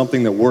looking for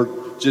something that we're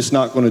just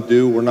not going to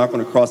do, we're not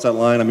going to cross that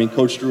line.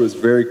 Coach Drew is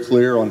very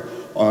clear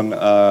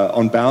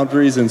on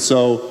boundaries, and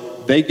so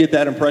they get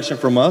that impression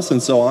from us,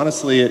 and so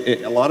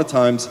honestly, a lot of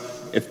times,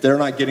 if they're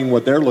not getting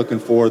what they're looking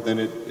for, then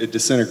it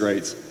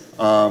disintegrates.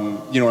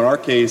 In our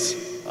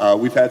case,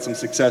 we've had some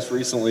success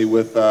recently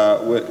with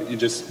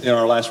just in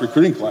our last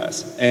recruiting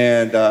class.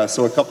 And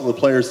so a couple of the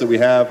players that we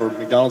have are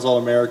McDonald's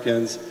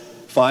All-Americans,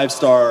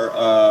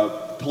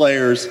 5-star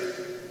players.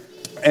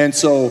 And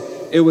so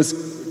it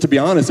was, to be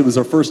honest, it was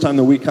our first time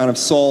that we kind of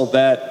saw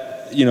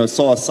that,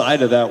 saw a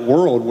side of that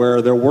world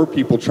where there were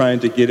people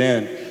trying to get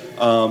in.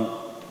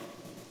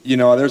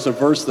 There's a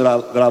verse that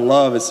I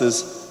love. It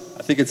says,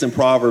 I think it's in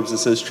Proverbs, it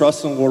says,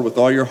 trust in the Lord with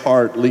all your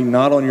heart, lean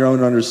not on your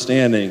own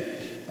understanding.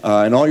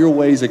 In all your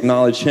ways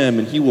acknowledge him,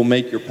 and he will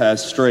make your path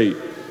straight.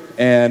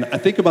 And I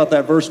think about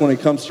that verse when it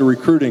comes to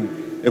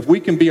recruiting. If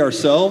we can be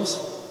ourselves,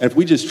 and if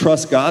we just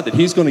trust God that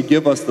he's going to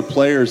give us the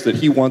players that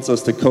he wants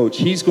us to coach,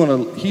 he's going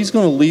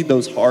to lead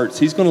those hearts.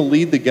 He's going to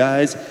lead the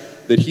guys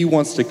that he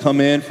wants to come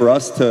in for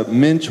us to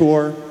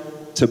mentor,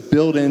 to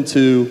build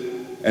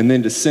into, and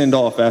then to send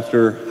off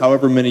after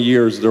however many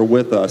years they're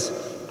with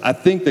us. I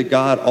think that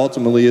God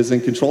ultimately is in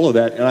control of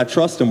that, and I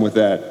trust him with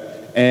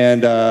that.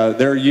 And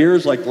there are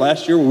years like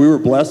last year where we were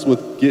blessed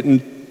with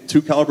getting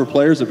 2 caliber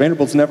players that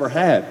Vanderbilt's never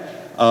had.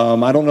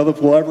 I don't know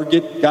if we'll ever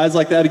get guys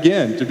like that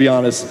again, to be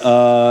honest.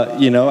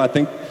 I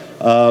think,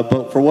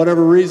 but for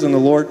whatever reason, the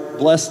Lord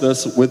blessed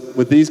us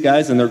with these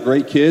guys, and they're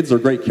great kids. They're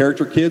great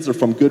character kids. They're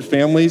from good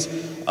families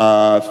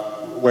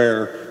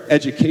where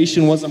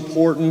education was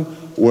important,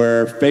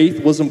 where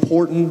faith was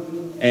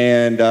important.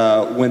 And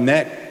when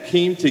that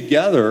came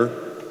together,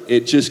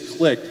 it just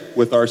clicked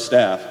with our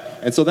staff.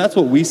 And so that's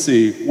what we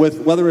see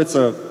with whether it's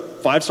a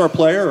 5-star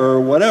player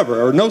or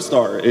whatever, or no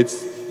star.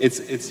 It's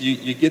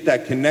you get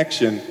that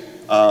connection,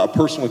 a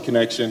personal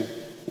connection,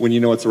 when you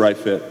know it's the right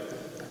fit.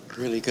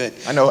 Really good.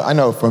 I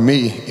know for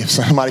me, if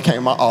somebody came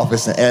to my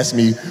office and asked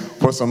me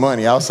for some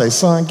money, I would say,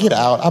 son, get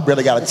out. I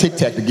barely got a Tic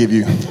Tac to give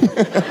you.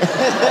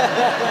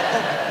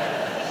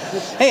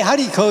 Hey, how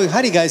do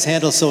you guys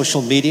handle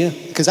social media?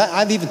 Because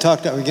I've even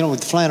talked,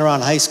 with flying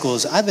around high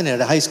schools. I've been at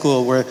a high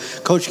school where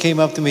coach came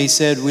up to me and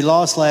said, we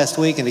lost last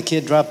week, and the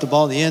kid dropped the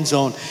ball in the end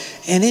zone.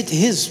 And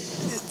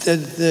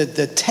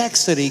the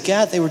text that he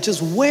got, they were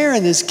just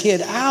wearing this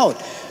kid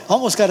out.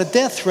 Almost got a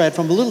death threat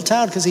from a little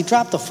town because he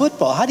dropped the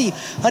football. How do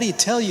you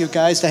tell your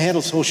guys to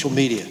handle social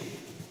media?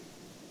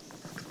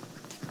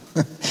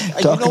 You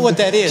know what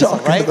that is,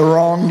 talking right? To the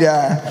wrong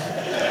guy.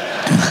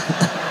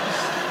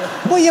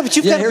 Well, yeah, but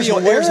you've got to be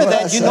aware of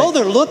that. You know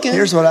they're looking.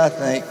 Here's what I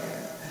think.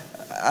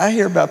 I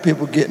hear about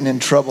people getting in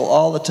trouble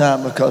all the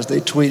time because they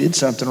tweeted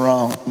something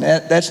wrong. And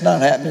that's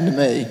not happening to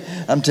me.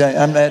 I'm telling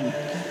you,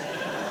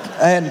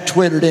 I hadn't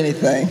twittered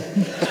anything.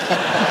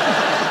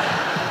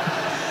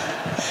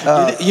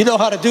 You know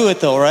how to do it,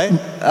 though, right?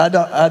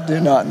 I do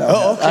not know.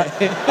 Oh,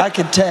 okay. I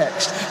can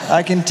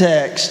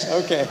text.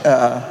 Okay.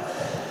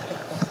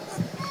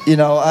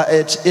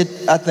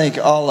 I think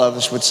all of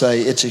us would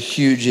say it's a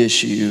huge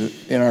issue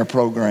in our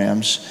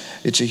programs.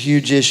 It's a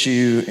huge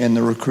issue in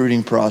the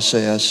recruiting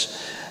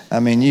process. I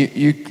mean,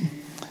 you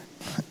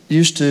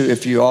used to,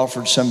 if you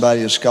offered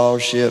somebody a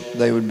scholarship,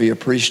 they would be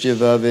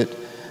appreciative of it.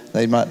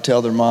 They might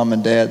tell their mom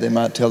and dad. They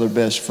might tell their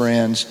best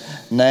friends.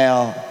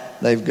 Now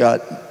they've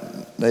got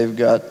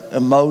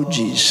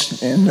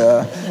emojis, and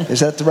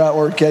is that the right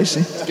word, Casey?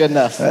 It's good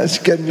enough. That's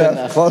good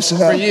enough. Close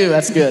enough. For you,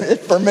 that's good.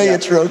 For me,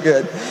 it's real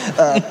good.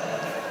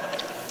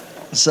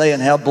 Saying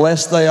how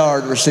blessed they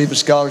are to receive a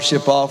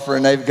scholarship offer,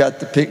 and they've got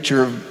the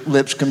picture of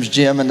Lipscomb's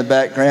gym in the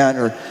background,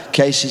 or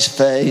Casey's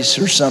face,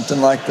 or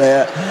something like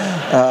that,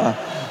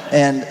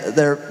 and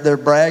they're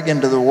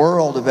bragging to the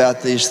world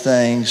about these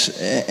things.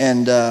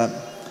 And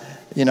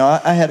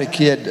I had a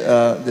kid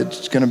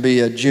that's going to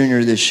be a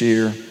junior this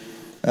year,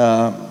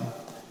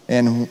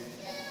 and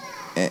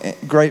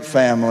great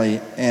family.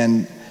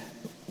 And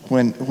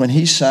when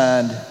he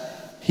signed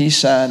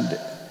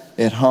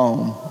at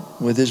home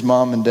with his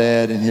mom and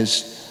dad, and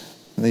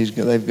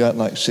they've got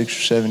like 6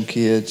 or 7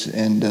 kids,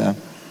 and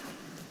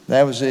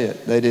that was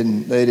it. They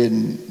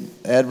didn't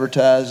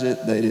advertise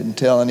it. They didn't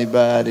tell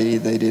anybody.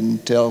 They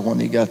didn't tell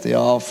when he got the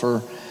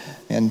offer.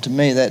 And to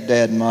me, that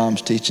dad and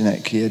mom's teaching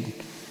that kid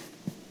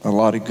a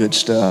lot of good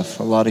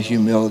stuff, a lot of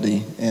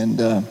humility, and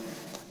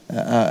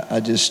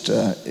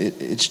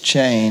it's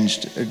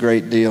changed a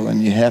great deal.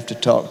 And you have to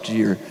talk to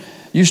your.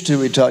 Used to,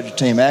 we taught your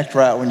team, act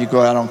right when you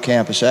go out on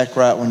campus, act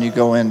right when you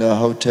go into a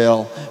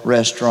hotel,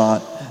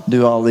 restaurant,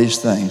 do all these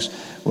things.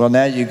 Well,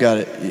 now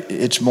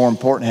it's more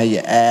important how you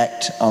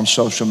act on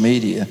social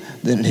media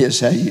than it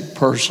is how you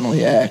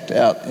personally act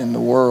out in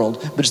the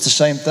world. But it's the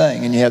same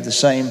thing, and you have the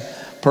same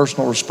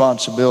personal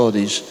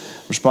responsibility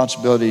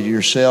to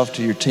yourself,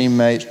 to your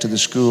teammates, to the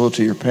school,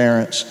 to your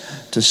parents,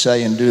 to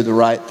say and do the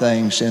right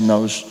things in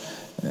those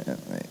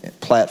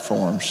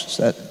platforms.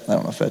 I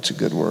don't know if that's a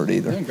good word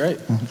either. Doing great.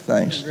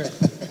 Thanks. Doing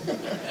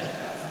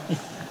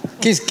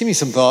great. Give me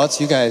some thoughts,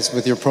 you guys,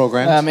 with your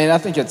programs. I mean, I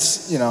think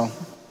it's,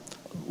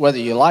 whether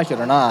you like it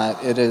or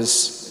not, it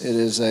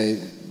is a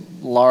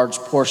large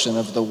portion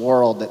of the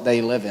world that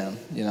they live in.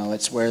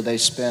 It's where they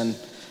spend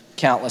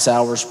countless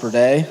hours per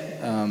day,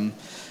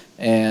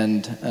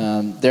 and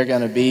they're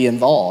going to be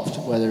involved,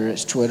 whether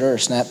it's Twitter or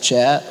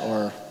Snapchat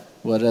or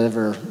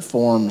whatever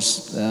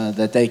forms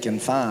that they can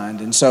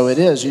find. And so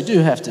you do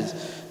have to,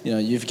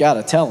 you've got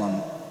to tell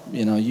them,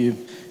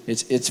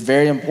 it's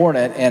very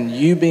important. And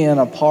you being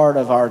a part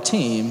of our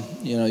team,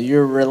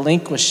 you're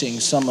relinquishing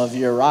some of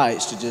your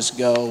rights to just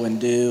go and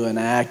do and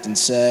act and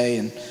say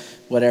and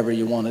whatever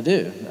you want to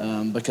do,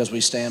 because we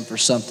stand for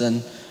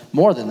something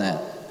more than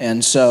that.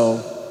 And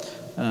so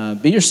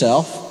be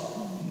yourself.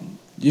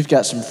 You've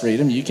got some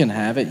freedom. You can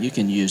have it. You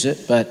can use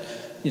it. But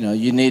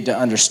you need to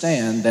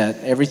understand that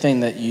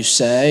everything that you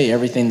say,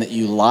 everything that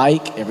you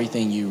like,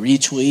 everything you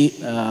retweet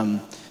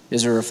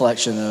is a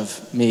reflection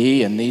of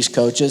me and these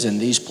coaches and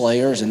these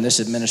players and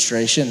this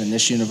administration and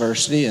this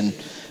university.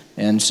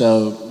 And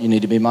so you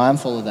need to be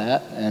mindful of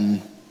that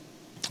and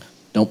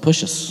don't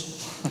push us.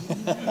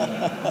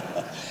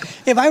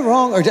 Am I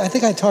wrong? Or I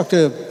think I talked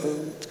to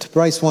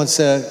Bryce once.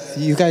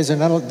 You guys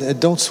are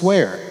don't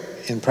swear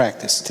in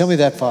practice. Tell me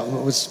that.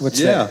 What's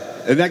that?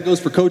 And that goes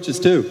for coaches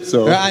too.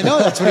 So I know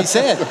that's what he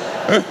said.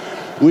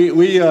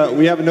 we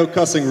have a no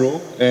cussing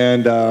rule,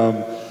 and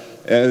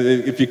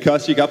if you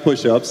cuss, you got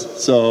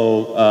push-ups.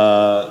 So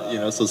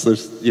so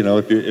there's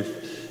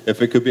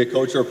if it could be a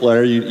coach or a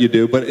player, you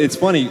do. But it's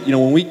funny,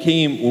 when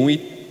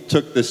we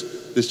took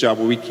this job,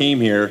 when we came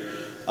here,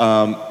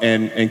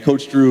 and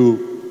Coach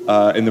Drew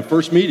in the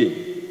first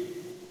meeting.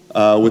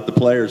 With the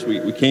players,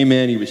 we came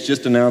in. He was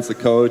just announced the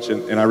coach,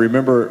 and I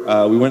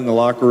remember we went in the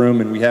locker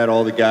room and we had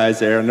all the guys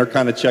there, and they're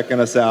kind of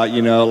checking us out,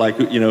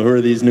 who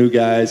are these new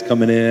guys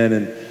coming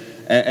in,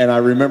 and I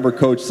remember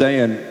Coach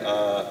saying,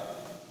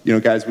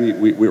 guys,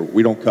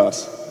 we don't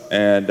cuss,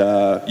 and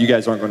you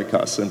guys aren't going to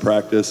cuss in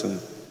practice,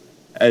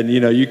 and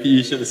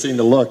you should have seen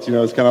the look.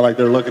 It's kind of like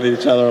they're looking at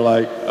each other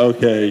like,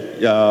 okay,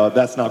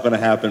 that's not going to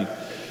happen,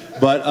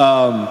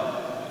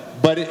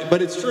 but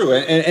it's true,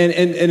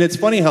 and it's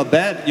funny how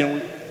that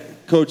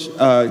Coach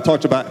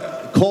talked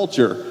about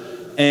culture,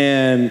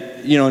 and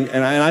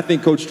I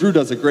think Coach Drew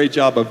does a great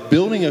job of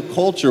building a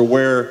culture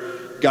where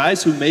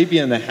guys who may be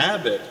in the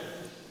habit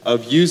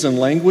of using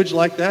language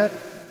like that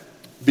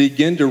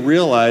begin to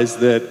realize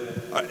that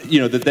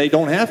that they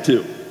don't have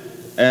to,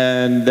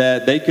 and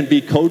that they can be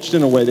coached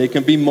in a way, they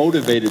can be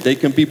motivated, they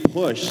can be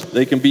pushed,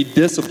 they can be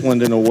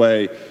disciplined in a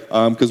way,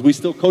 because we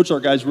still coach our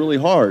guys really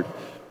hard.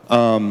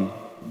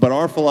 But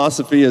our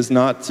philosophy is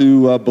not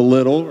to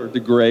belittle or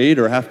degrade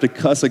or have to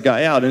cuss a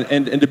guy out.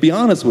 And to be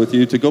honest with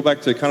you, to go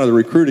back to kind of the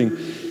recruiting,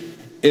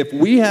 if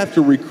we have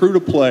to recruit a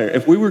player,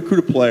 if we recruit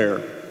a player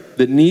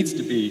that needs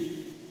to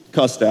be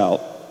cussed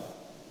out,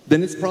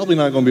 then it's probably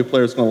not going to be a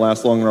player that's going to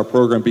last long in our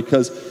program,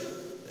 because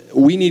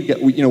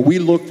we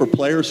look for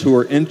players who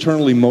are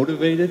internally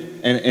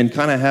motivated and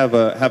kind of have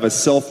a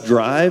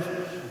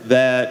self-drive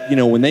that,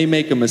 when they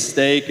make a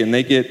mistake and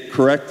they get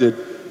corrected,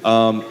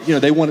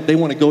 they want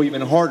to go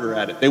even harder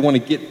at it. They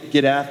want to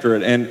get after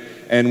it.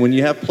 And when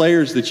you have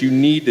players that you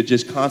need to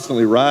just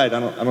constantly ride, I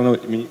don't know.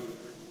 I mean,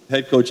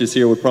 head coaches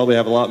here would probably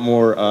have a lot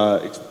more,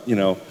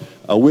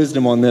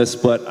 wisdom on this,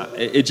 but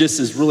it just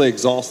is really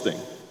exhausting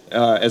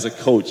as a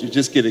coach. You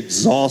just get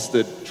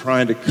exhausted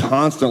trying to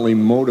constantly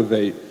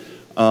motivate.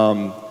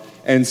 So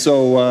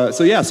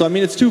I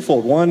mean, it's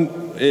twofold. One,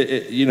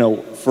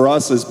 for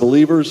us as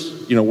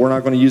believers, we're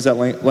not going to use that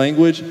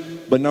language.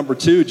 But number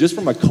two, just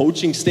from a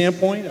coaching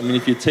standpoint, I mean,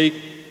 if you take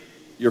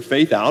your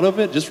faith out of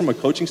it, just from a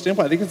coaching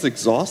standpoint, I think it's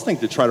exhausting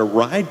to try to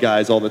ride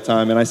guys all the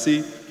time. And I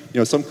see,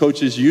 some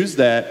coaches use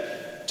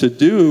that to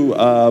do,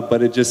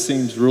 but it just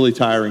seems really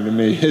tiring to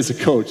me as a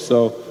coach.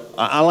 So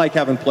I like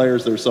having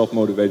players that are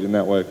self-motivated in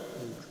that way.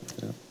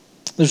 Yeah.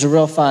 There's a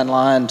real fine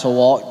line to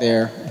walk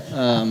there,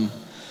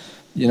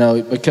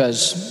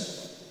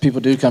 because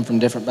people do come from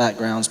different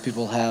backgrounds.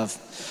 People have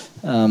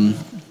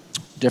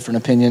different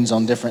opinions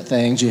on different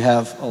things. You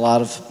have a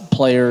lot of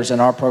players in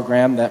our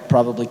program that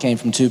probably came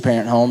from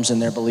two-parent homes and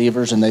they're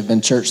believers and they've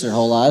been church their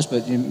whole lives,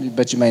 but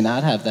you may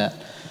not have that.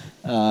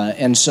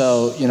 And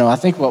so, I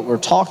think what we're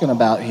talking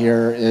about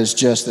here is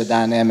just the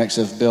dynamics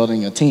of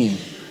building a team.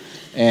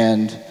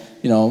 And,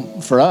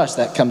 for us,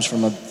 that comes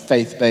from a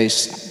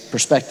faith-based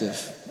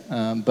perspective.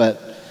 But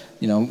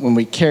when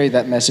we carry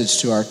that message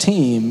to our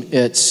team,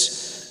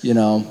 it's,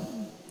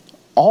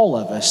 all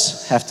of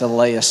us have to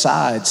lay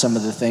aside some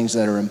of the things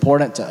that are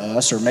important to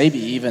us, or maybe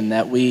even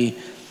that we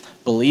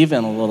believe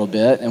in a little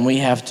bit, and we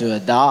have to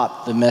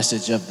adopt the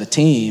message of the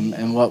team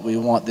and what we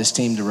want this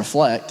team to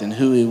reflect and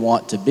who we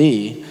want to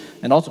be.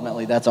 And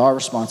ultimately, that's our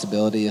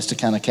responsibility, is to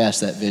kind of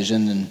cast that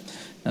vision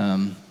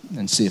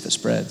and see if it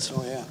spreads.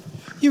 Oh, yeah.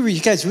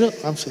 You guys really,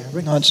 I'm sorry,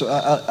 Rick. No, so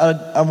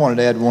I wanted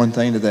to add one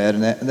thing to that,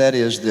 and that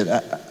is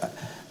that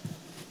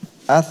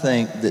I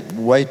think that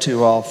way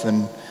too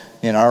often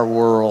in our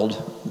world,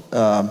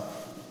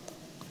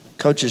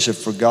 coaches have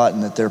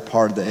forgotten that they're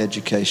part of the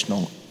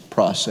educational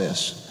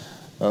process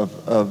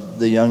of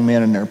the young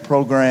men in their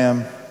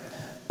program,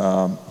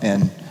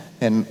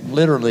 and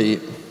literally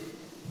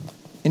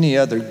any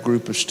other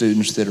group of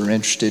students that are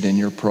interested in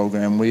your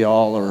program. We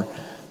all are.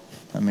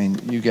 I mean,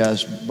 you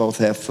guys both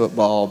have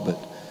football, but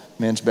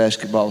men's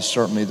basketball is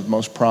certainly the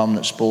most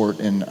prominent sport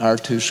in our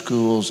two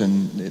schools,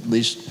 and at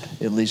least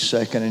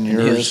second in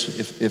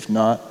yours, if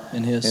not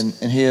in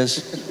his. In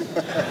his.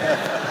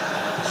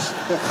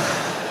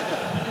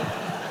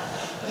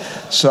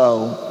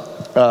 So,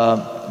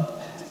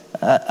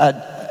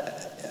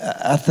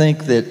 I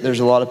think that there's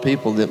a lot of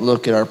people that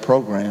look at our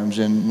programs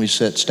and we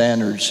set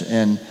standards,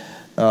 and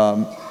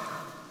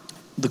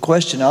the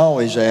question I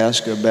always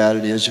ask about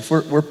it is, if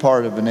we're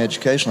part of an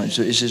educational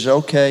institution, is it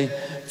okay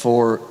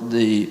for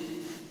the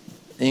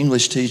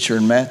English teacher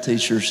and math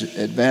teachers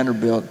at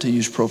Vanderbilt to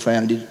use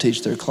profanity to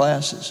teach their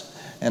classes?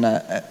 And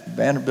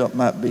Vanderbilt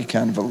might be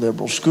kind of a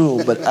liberal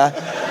school, but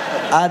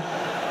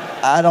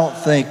I don't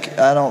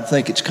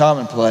think it's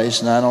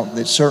commonplace, and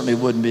it certainly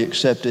wouldn't be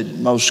accepted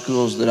in most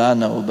schools that I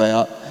know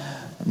about,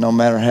 no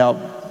matter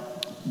how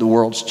the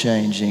world's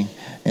changing.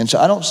 And so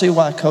I don't see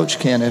why a coach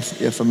can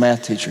if a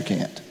math teacher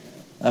can't.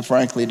 I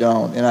frankly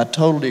don't. And I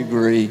totally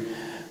agree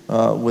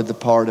with the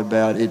part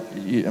about it.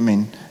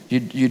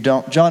 You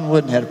don't. John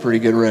Wooden had a pretty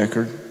good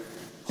record,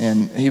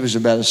 and he was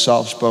about as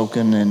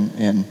soft-spoken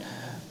and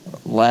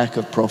lack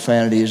of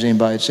profanity as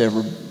anybody that's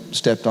ever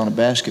stepped on a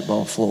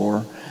basketball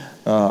floor.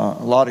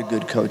 A lot of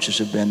good coaches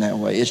have been that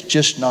way. It's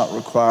just not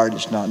required.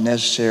 It's not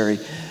necessary.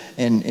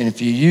 And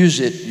if you use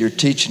it, you're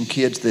teaching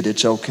kids that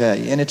it's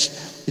okay. And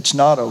it's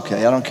not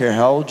okay. I don't care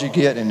how old you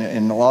get,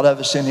 and a lot of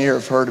us in here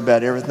have heard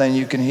about everything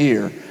you can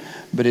hear,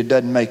 but it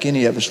doesn't make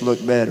any of us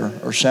look better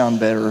or sound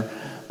better,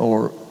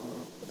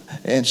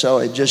 and so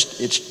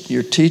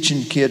you're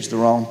teaching kids the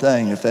wrong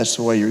thing if that's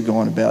the way you're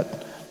going about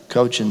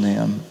coaching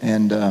them.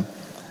 And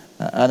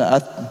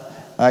I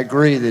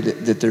agree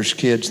that there's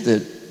kids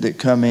that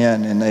come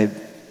in and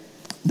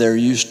they're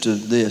used to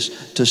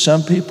this. To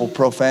some people,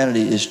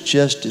 profanity is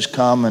just as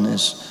common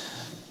as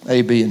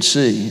A, B, and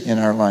C in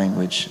our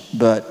language,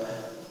 but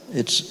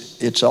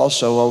it's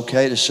also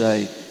okay to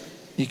say,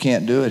 you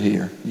can't do it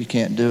here. You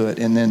can't do it.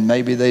 And then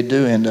maybe they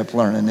do end up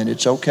learning that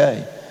it's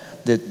okay.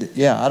 That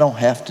I don't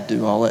have to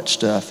do all that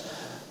stuff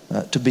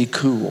to be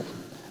cool.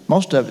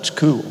 Most of it's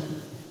cool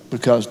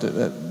because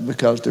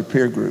their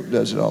peer group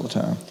does it all the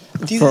time.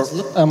 I'm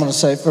going to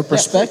say, for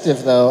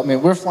perspective, though, I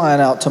mean, we're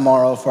flying out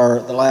tomorrow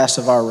for the last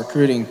of our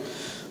recruiting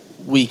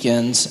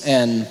weekends,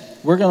 and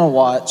we're going to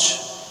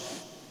watch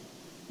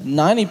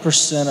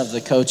 90% of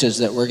the coaches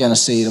that we're going to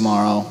see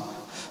tomorrow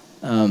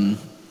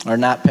are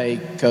not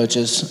paid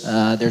coaches.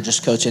 They're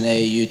just coaching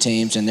AAU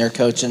teams, and they're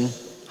coaching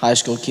high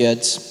school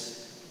kids,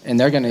 and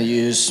they're going to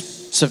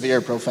use severe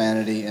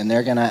profanity, and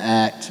they're going to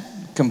act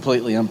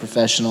completely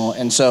unprofessional.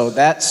 And so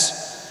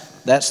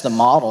that's the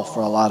model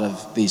for a lot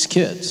of these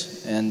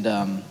kids. And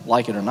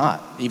like it or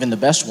not, even the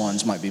best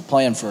ones might be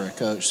playing for a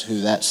coach who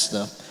that's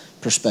the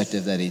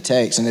perspective that he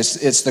takes. And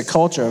it's the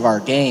culture of our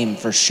game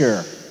for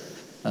sure.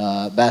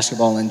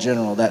 Basketball in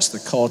general, that's the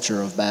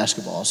culture of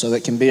basketball. So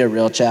it can be a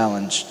real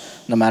challenge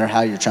no matter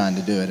how you're trying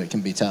to do it. It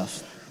can be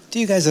tough. Do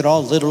you guys at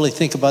all literally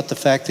think about the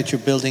fact that you're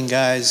building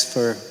guys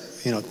for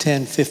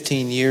 10,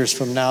 15 years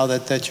from now,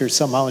 that you're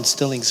somehow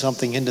instilling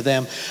something into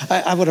them?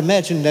 I would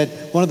imagine that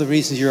one of the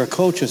reasons you're a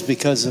coach is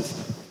because of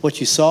what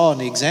you saw in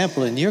the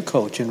example in your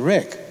coach, in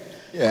Rick.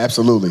 Yeah,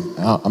 absolutely.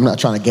 I'm not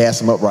trying to gas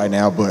him up right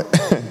now, but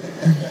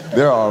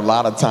there are a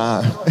lot of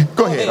times.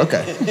 Go ahead,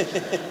 okay.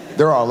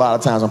 There are a lot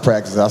of times in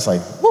practice I say,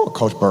 what would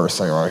Coach Bird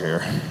say right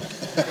here?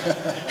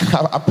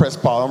 I press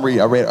pause.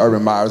 I read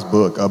Urban Meyer's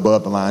book,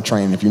 Above the Line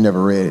Training. If you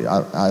never read it,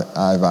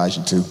 I advise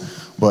you to.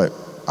 But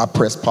I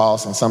press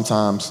pause, and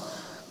sometimes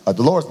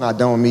the Lord's not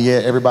done with me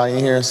yet, everybody in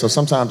here, so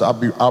sometimes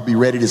I'll be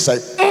ready to say,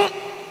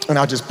 and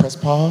I'll just press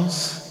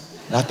pause,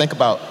 and I think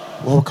about,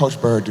 what would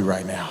Coach Bird do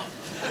right now?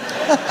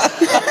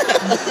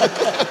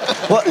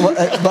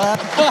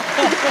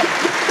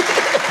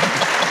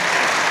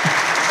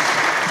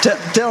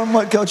 Tell them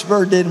what Coach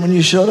Bird did when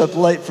you showed up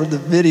late for the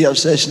video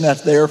session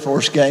after the Air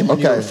Force game when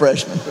you were a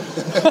freshman.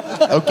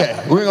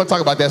 Okay, we're going to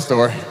talk about that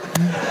story.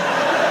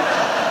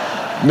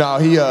 No,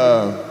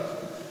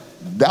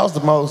 that was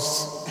the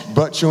most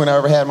butt chewing I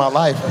ever had in my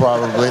life,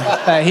 probably.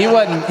 He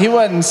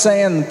wasn't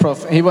saying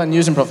he wasn't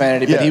using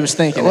profanity, but he was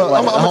thinking it.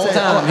 The whole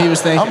time he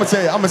was thinking. I'm gonna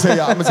tell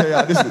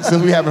y'all. Since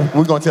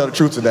we're gonna tell the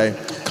truth today.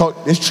 Coach,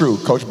 it's true.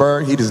 Coach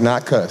Bird, he does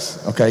not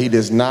cuss. Okay, he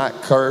does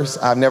not curse.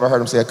 I've never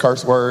heard him say a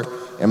curse word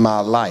in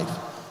my life.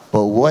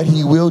 But what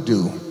he will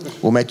do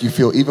will make you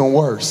feel even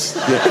worse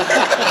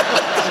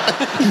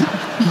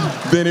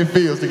than it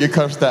feels to get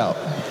cursed out.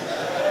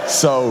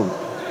 So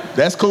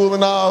that's cool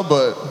and all,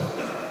 but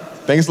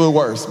I think it's a little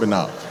worse. But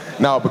no.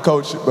 No, but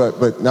Coach,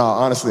 but no,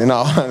 honestly,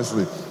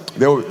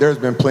 there's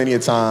been plenty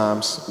of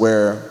times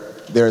where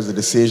there's a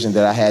decision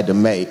that I had to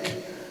make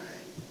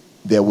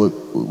that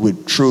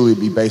would truly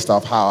be based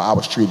off how I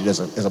was treated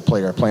as a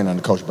player playing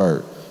under Coach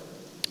Bird.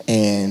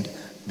 And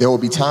there will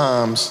be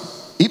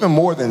times, even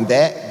more than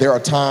that, there are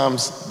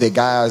times that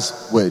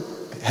guys would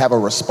have a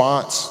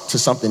response to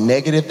something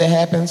negative that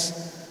happens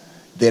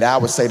that I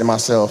would say to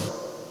myself,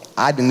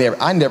 I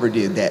never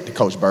did that to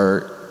Coach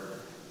Bird.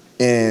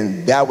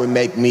 And that would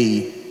make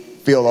me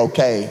feel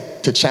okay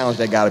to challenge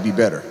that guy to be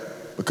better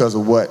because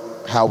of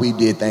how we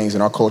did things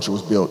and our culture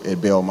was built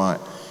at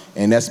Belmont.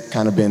 And that's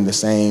kind of been the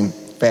same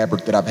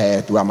fabric that I've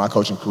had throughout my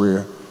coaching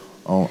career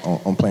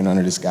on playing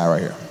under this guy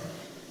right here.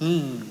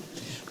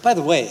 By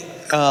the way,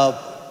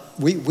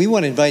 we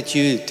want to invite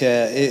you to,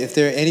 if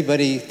there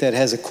anybody that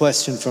has a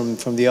question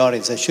from the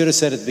audience, I should have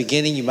said at the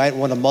beginning, you might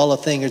want to mull a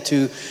thing or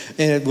two,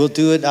 and we'll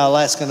do it. I'll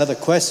ask another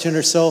question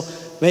or so,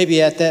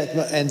 maybe at that,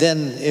 and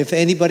then if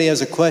anybody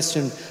has a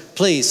question,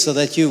 please, so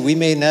that we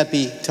may not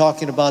be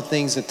talking about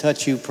things that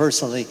touch you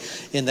personally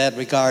in that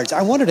regards.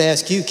 I wanted to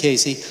ask you,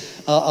 Casey,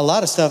 a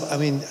lot of stuff. I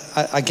mean,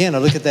 I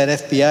look at that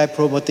FBI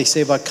program, what they say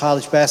about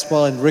college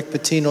basketball, and Rick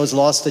Pitino's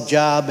lost a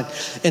job,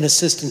 and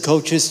assistant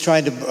coaches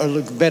trying to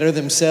look better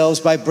themselves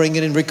by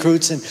bringing in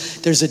recruits, and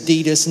there's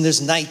Adidas, and there's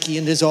Nike,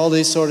 and there's all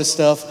this sort of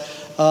stuff.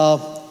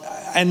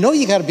 I know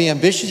you got to be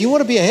ambitious. You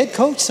want to be a head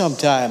coach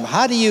sometime.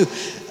 How do you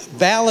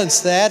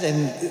balance that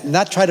and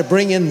not try to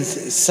bring in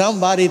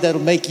somebody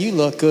that'll make you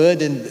look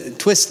good and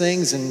twist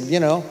things and,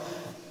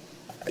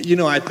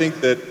 I think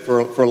that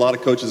for a lot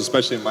of coaches,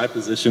 especially in my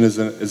position as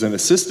an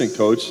assistant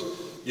coach,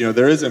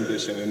 there is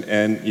ambition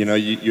and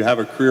you have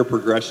a career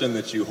progression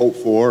that you hope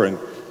for and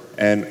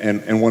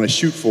want to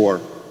shoot for.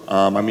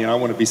 I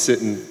want to be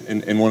sitting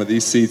in one of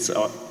these seats.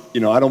 I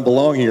don't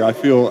belong here. I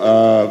feel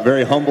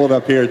very humbled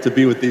up here to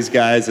be with these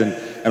guys, and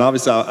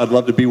obviously I'd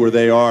love to be where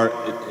they are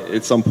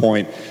at some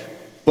point.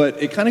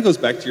 But it kind of goes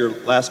back to your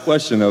last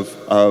question of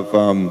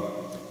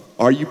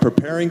are you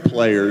preparing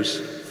players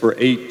for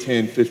 8,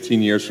 10,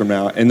 15 years from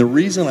now? And the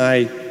reason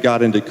I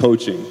got into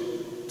coaching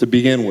to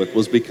begin with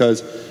was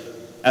because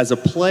as a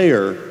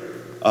player,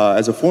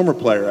 as a former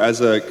player,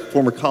 as a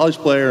former college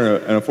player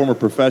and a former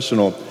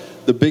professional,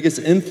 the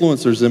biggest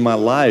influencers in my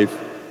life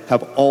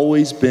have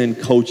always been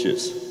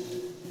coaches.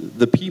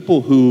 The people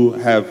who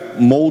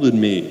have molded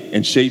me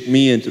and shaped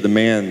me into the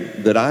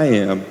man that I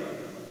am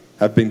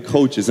have been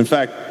coaches. In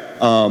fact,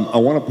 I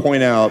want to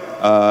point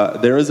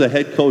out there is a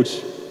head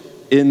coach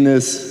in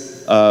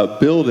this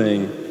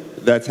building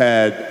that's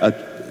had an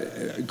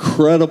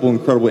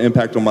incredible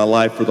impact on my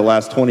life for the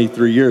last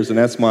 23 years, and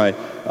that's my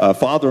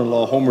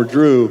father-in-law, Homer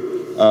Drew,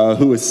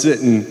 who is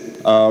sitting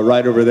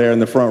right over there in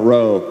the front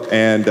row.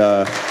 And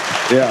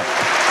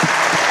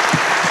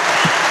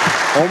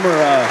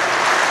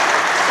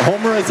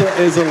Homer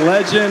is a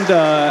legend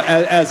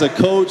as a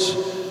coach.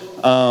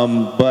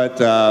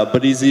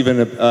 But he's even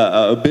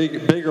a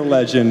bigger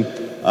legend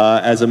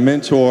as a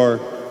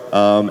mentor,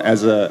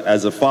 as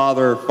a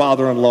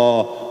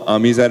father-in-law.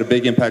 He's had a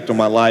big impact on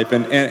my life,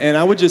 and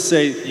I would just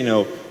say,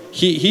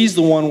 he's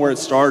the one where it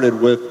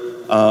started with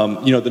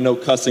the no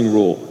cussing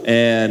rule,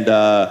 and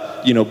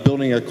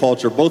building a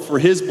culture both for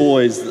his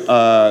boys,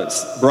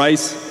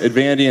 Bryce,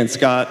 Advandy, and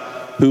Scott,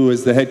 who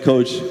is the head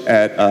coach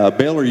at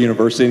Baylor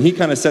University, and he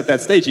kind of set that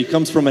stage. He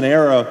comes from an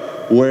era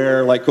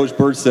where, like Coach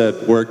Bird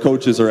said, where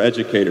coaches are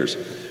educators.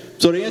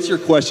 So to answer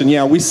your question,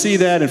 yeah, we see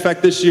that. In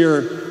fact, this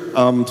year,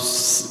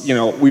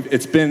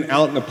 it's been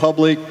out in the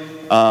public.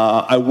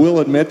 I will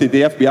admit that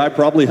the FBI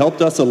probably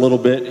helped us a little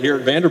bit here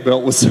at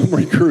Vanderbilt with some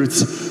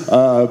recruits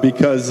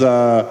because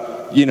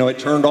it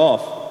turned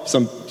off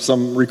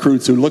some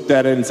recruits who looked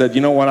at it and said,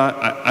 you know what,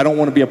 I don't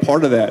want to be a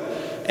part of that.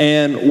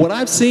 And what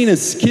I've seen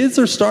is kids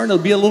are starting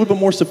to be a little bit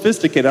more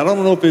sophisticated. I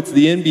don't know if it's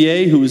the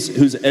NBA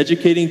who's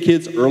educating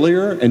kids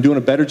earlier and doing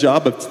a better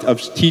job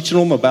of teaching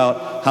them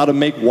about how to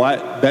make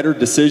better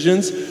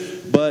decisions.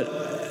 But,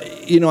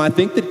 I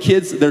think that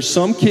there's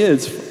some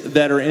kids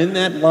that are in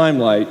that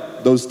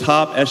limelight, those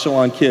top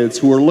echelon kids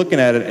who are looking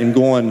at it and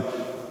going,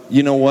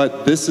 you know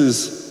what,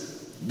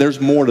 there's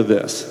more to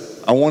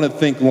this. I want to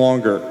think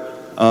longer.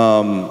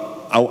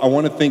 I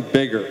want to think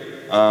bigger.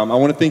 I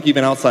want to think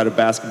even outside of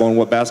basketball and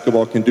what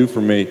basketball can do for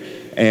me.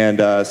 And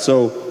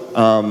so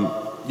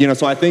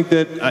I think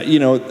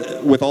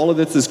that, with all of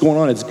this that's going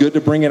on, it's good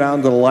to bring it out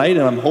into the light,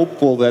 and I'm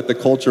hopeful that the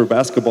culture of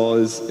basketball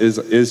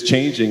is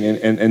changing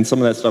and some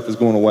of that stuff is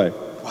going away.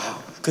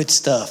 Wow, good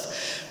stuff.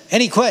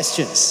 Any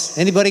questions?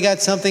 Anybody got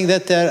something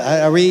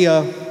that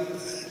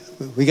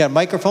we got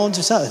microphones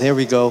or something? There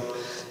we go.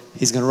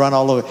 He's going to run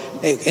all over.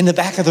 Hey, in the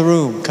back of the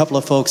room, a couple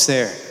of folks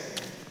there.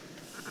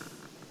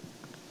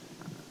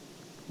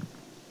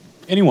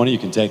 Any one of you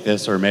can take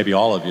this, or maybe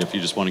all of you if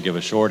you just want to give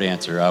a short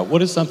answer.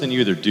 What is something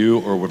you either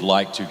do or would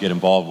like to get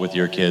involved with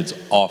your kids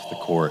off the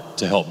court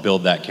to help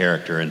build that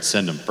character and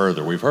send them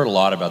further? We've heard a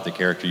lot about the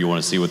character you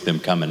want to see with them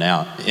coming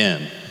out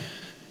in.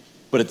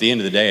 But at the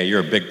end of the day, you're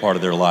a big part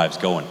of their lives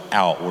going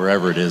out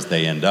wherever it is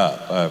they end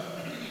up.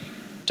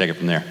 Take it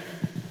from there.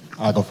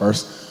 I'll go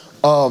first.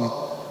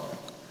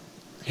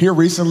 Here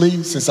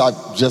recently, since I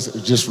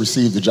just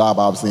received the job,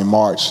 obviously in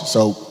March,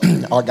 so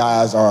our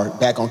guys are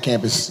back on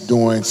campus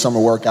doing summer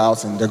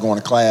workouts and they're going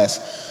to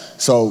class.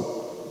 So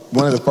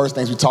one of the first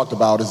things we talked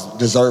about is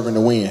deserving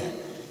to win.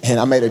 And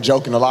I made a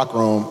joke in the locker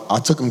room. I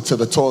took them to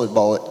the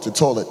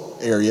toilet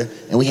area,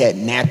 and we had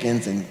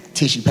napkins and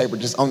tissue paper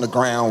just on the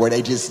ground where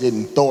they just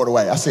didn't throw it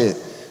away. I said,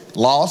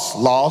 loss,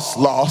 loss,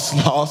 loss,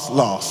 loss,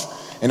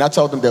 loss. And I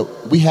told them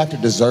that we have to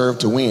deserve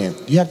to win.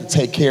 You have to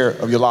take care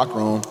of your locker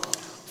room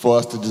for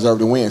us to deserve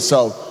to win.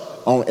 So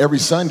on every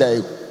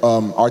Sunday,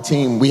 our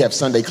team, we have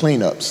Sunday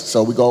cleanups.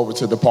 So we go over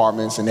to the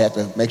apartments, and I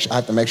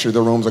have to make sure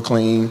the rooms are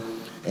clean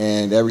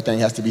and everything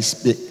has to be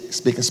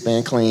spick and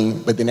span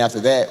clean. But then after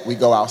that, we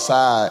go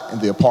outside in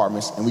the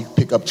apartments and we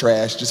pick up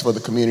trash just for the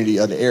community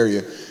of the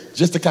area,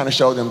 just to kind of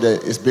show them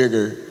that it's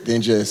bigger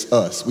than just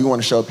us. We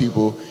want to show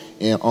people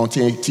on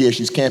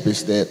TSU's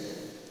campus that,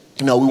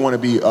 we want to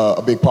be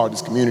a big part of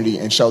this community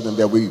and show them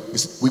that we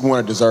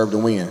want to deserve to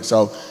win.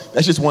 So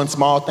that's just one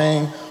small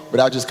thing, but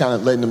I just kind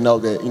of letting them know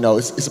that,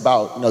 it's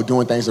about,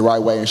 doing things the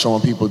right way and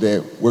showing people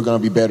that we're going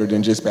to be better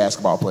than just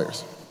basketball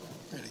players.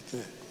 Really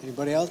good.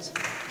 Anybody else?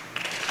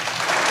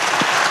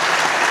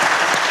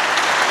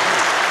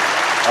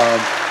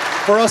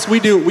 For us, we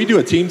do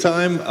a team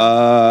time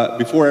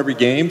before every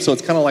game, so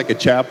it's kind of like a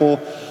chapel.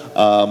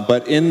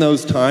 But in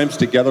those times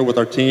together with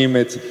our team,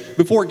 it's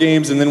before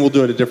games, and then we'll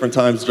do it at different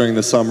times during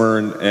the summer.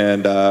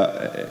 And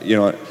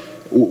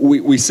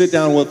we sit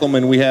down with them,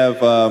 and we have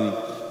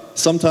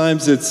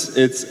sometimes it's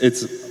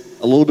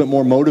a little bit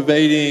more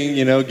motivating,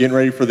 getting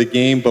ready for the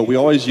game. But we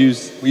always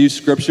use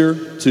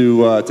scripture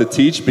to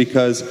teach,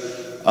 because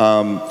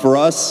for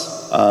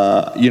us,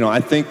 I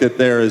think that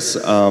there is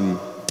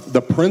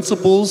the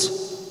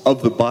principles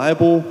of the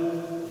Bible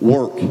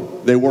work.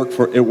 It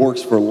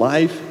works for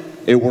life.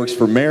 It works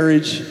for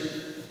marriage.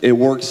 It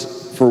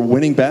works for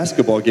winning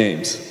basketball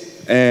games.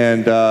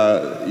 And,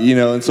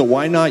 and so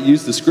why not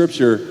use the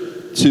scripture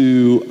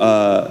to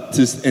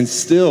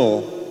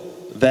instill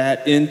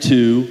that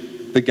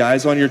into the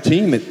guys on your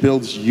team? It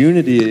builds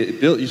unity.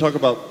 You talk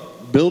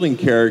about building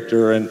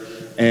character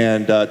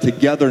and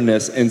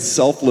togetherness and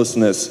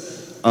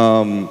selflessness.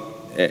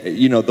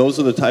 Those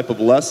are the type of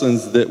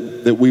lessons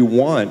that we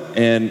want,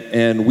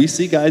 and we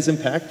see guys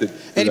impacted.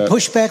 Any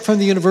pushback from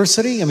the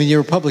university? I mean,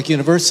 you're a public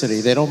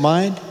university. They don't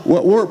mind?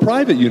 Well, we're a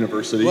private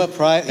university. Well,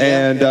 private,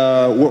 and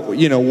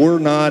we're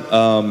not.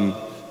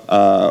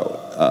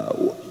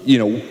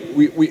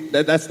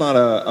 That's not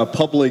a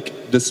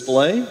public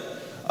display.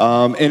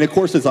 And of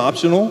course, it's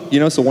optional.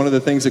 So one of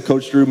the things that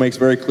Coach Drew makes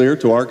very clear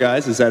to our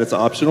guys is that it's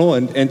optional.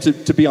 And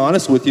to be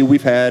honest with you,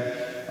 we've had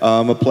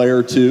a player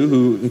or two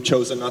who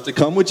chosen not to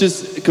come, which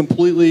is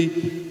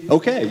completely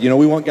okay.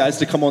 We want guys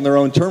to come on their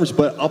own terms.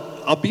 But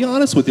I'll be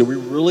honest with you, we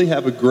really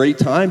have a great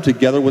time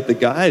together with the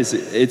guys.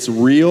 It's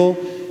real.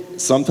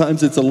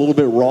 Sometimes it's a little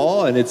bit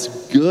raw, and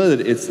it's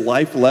good. It's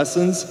life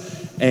lessons.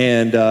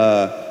 And,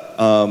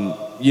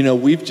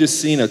 we've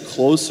just seen a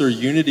closer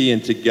unity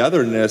and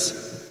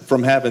togetherness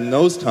from having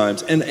those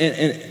times. And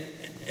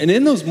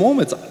in those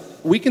moments,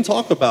 we can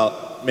talk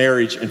about about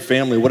marriage and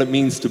family, what it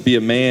means to be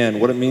a man,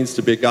 what it means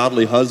to be a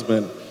godly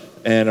husband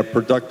and a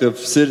productive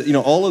citizen. You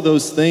know, all of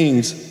those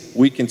things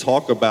we can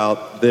talk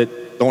about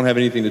that don't have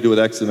anything to do with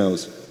X and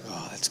O's.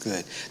 Oh, that's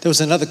good. There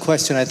was another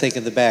question, I think,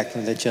 in the back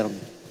from that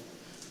gentleman.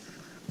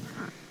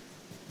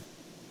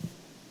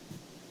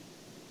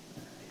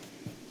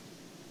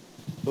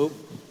 Oh.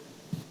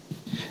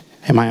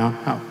 Am I on?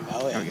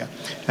 Oh, yeah. there we go.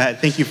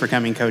 Thank you for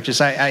coming,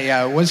 coaches.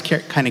 I was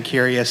kind of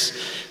curious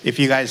if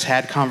you guys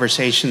had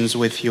conversations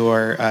with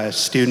your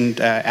student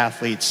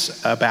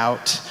athletes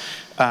about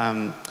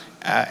kind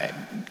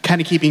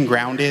of keeping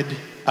grounded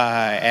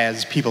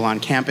as people on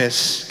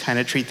campus, kind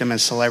of treat them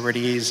as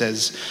celebrities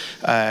as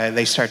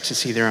they start to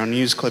see their own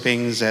news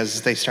clippings,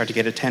 as they start to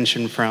get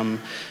attention from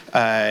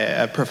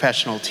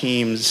professional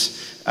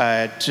teams,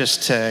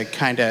 just to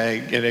kind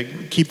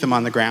of keep them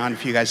on the ground,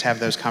 if you guys have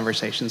those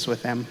conversations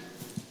with them.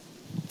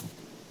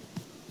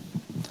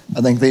 I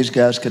think these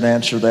guys could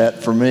answer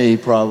that for me,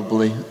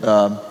 probably.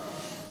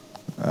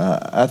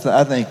 I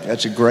think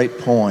that's a great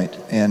point,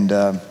 and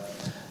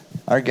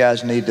our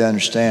guys need to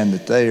understand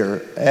that they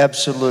are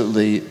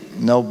absolutely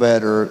no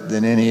better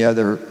than any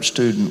other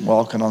student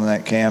walking on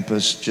that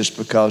campus just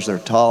because they're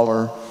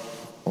taller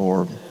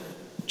or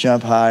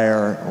jump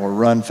higher or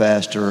run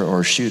faster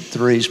or shoot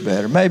threes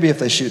better. Maybe if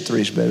they shoot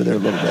threes better, they're a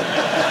little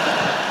better.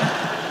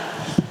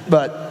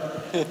 But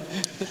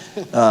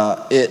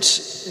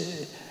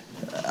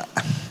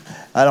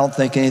I don't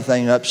think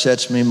anything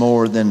upsets me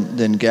more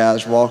than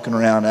guys walking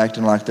around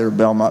acting like they're a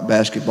Belmont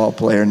basketball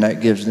player, and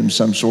that gives them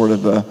some sort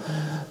of a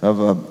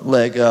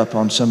leg up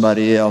on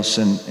somebody else.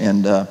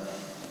 And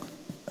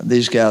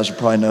these guys will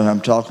probably know who I'm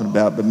talking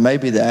about. But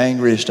maybe the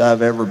angriest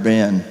I've ever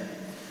been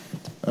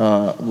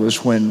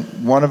was when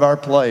one of our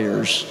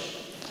players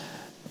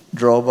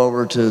drove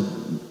over to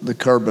the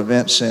Curb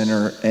Event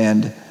Center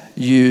and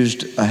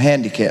used a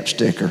handicap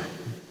sticker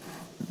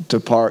to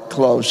park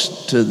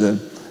close to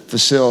the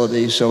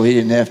facility so he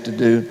didn't have to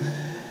do.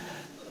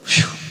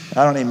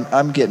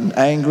 I'm getting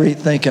angry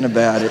thinking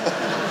about it.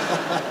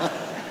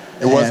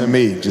 It wasn't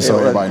me, just so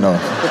everybody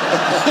knows.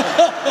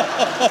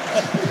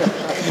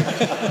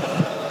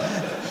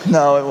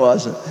 No, it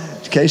wasn't.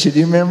 Casey, do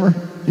you remember?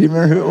 Do you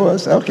remember who it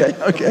was? Okay.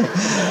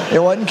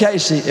 It wasn't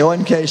Casey. It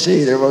wasn't Casey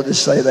either. We'll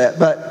just say that.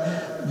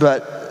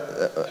 But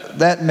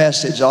that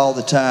message all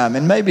the time,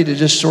 and maybe to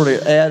just sort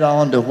of add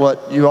on to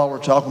what you all were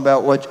talking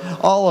about, what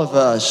all of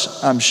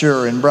us, I'm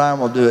sure, and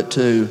Brian will do it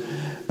too,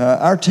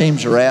 our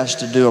teams are asked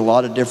to do a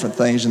lot of different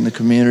things in the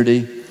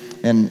community,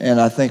 and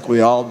I think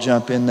we all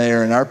jump in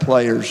there, and our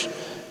players,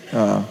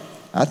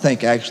 I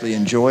think, actually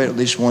enjoy it, at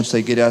least once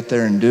they get out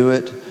there and do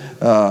it.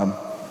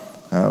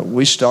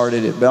 We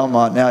started at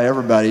Belmont. Now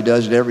everybody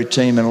does it, every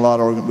team in a lot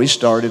of we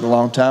started a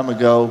long time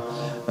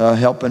ago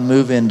helping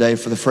move-in day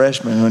for the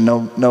freshmen when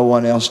no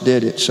one else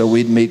did it. So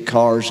we'd meet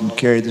cars and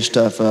carry the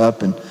stuff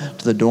up and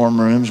to the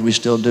dorm rooms. We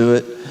still do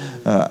it.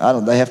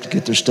 They have to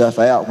get their stuff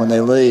out when they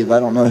leave.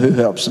 I don't know who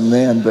helps them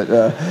then, but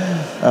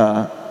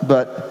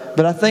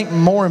I think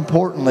more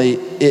importantly,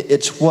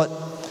 it's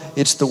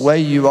the way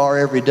you are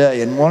every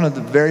day. And one of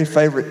the very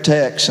favorite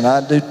texts, and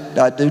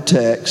I do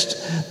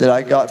text, that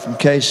I got from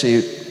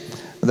Casey,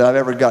 that I've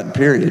ever gotten,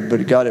 period, but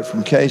I got it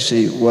from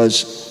Casey,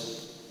 was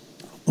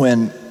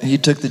when he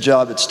took the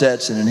job at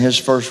Stetson in his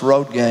first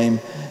road game,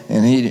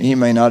 and he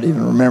may not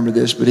even remember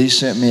this, but he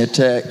sent me a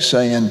text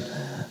saying,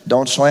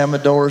 don't slam the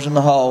doors in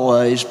the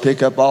hallways,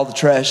 pick up all the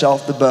trash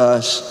off the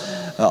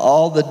bus,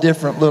 all the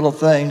different little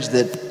things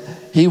that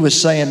he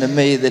was saying to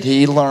me that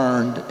he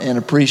learned and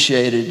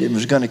appreciated and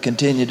was going to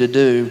continue to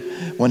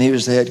do when he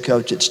was the head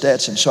coach at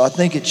Stetson. So I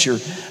think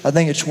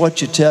it's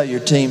what you tell your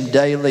team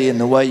daily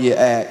and the way you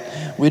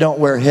act. We don't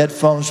wear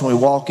headphones when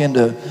we walk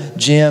into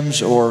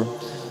gyms or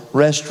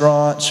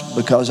restaurants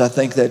because I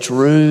think that's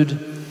rude.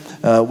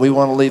 We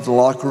want to leave the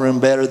locker room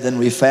better than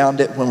we found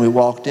it when we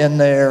walked in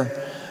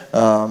there.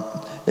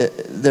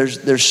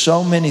 There's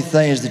so many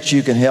things that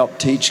you can help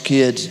teach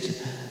kids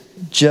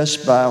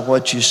just by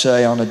what you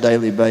say on a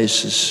daily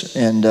basis.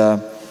 And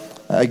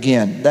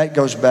again, that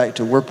goes back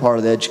to we're part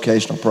of the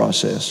educational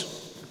process.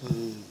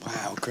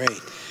 Wow, great.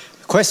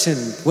 Question,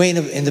 Wayne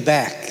in the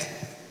back.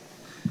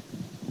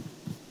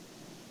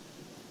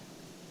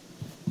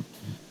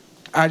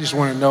 I just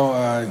want to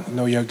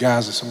know your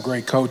guys are some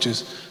great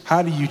coaches.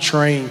 How do you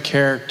train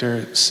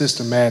character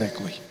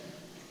systematically?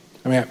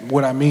 I mean,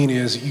 what I mean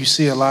is you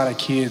see a lot of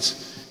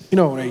kids,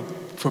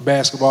 for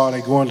basketball,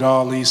 they go into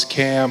all these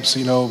camps,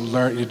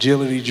 learn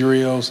agility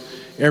drills.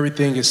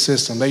 Everything is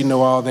system. They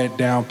know all that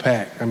down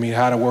pat. I mean,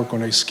 how to work on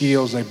their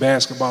skills, their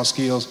basketball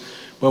skills.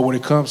 But when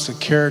it comes to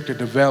character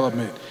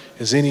development,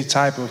 is any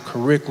type of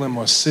curriculum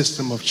or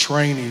system of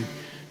training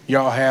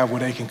y'all have where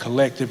they can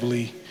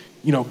collectively,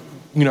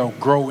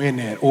 grow in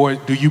that? Or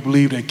do you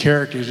believe that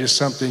character is just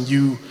something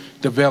you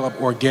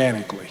develop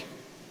organically?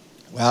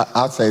 Well,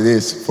 I'll say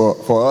this.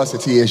 For us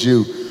at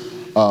TSU,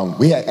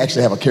 we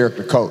actually have a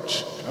character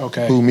coach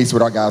who meets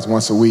with our guys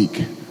once a week.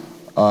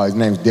 His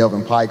name's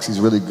Delvin Pikes. He's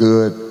really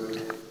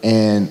good.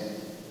 And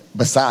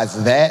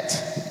besides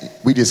that,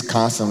 we just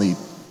constantly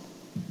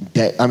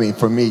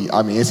for me,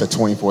 it's a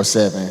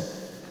 24/7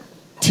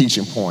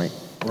 teaching point.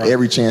 Right.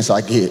 Every chance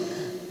I get.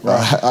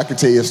 Right. I can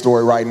tell you a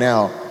story right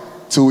now.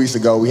 2 weeks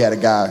ago, we had a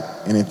guy,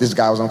 and if this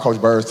guy was on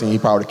Coach Bird's team, he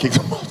probably kicked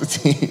him off the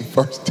team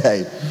first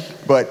day.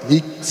 But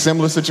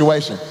similar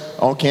situation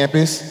on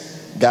campus.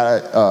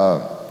 Got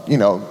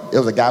it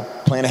was a guy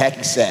playing a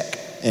hacky sack,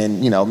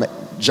 and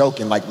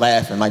joking, like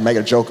laughing, like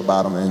making a joke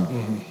about him.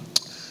 And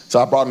so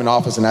I brought him in the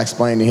office and I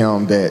explained to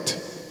him that,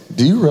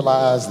 do you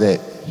realize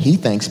that he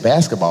thinks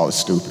basketball is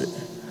stupid?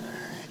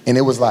 And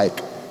it was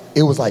like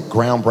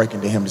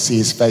groundbreaking to him to see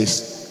his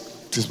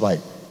face, just like,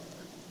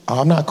 oh,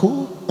 I'm not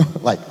cool?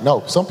 Like,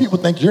 no, some people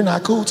think you're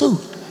not cool too.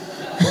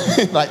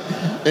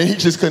 And he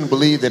just couldn't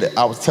believe that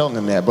I was telling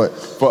him that. But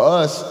for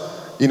us,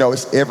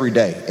 it's every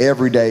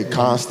day,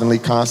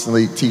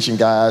 constantly teaching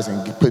guys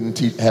and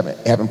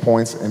having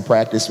points in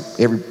practice.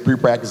 Every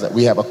pre-practice that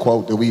we have a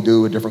quote that we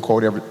do, a different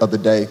quote every other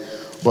day.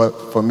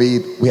 But for me,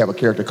 we have a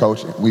character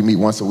coach. We meet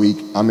once a week.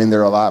 I'm in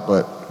there a lot,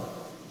 but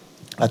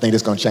I think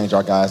it's going to change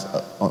our guys'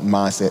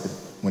 mindset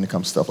when it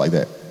comes to stuff like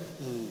that.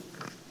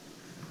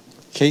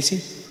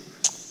 Casey?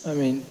 I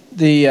mean,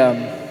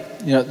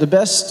 the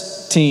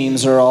best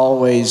teams are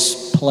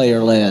always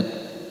player-led.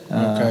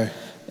 Okay.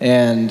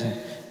 And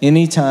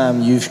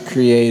anytime you've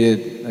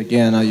created,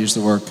 again, I use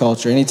the word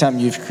culture, anytime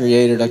you've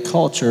created a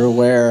culture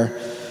where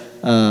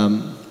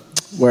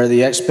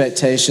the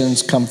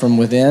expectations come from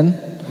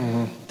within,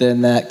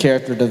 then that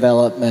character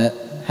development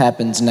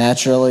happens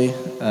naturally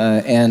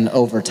and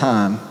over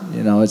time.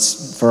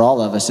 It's for all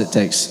of us, it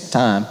takes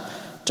time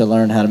to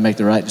learn how to make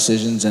the right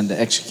decisions and to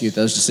execute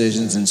those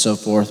decisions and so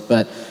forth.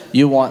 But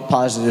you want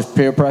positive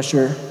peer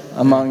pressure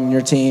among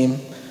your team.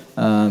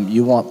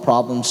 You want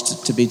problems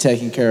to be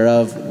taken care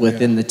of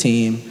within the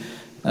team.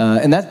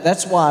 And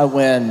that's why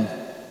when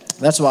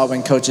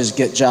coaches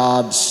get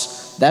jobs,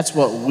 that's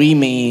what we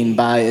mean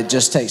by it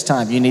just takes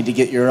time. You need to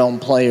get your own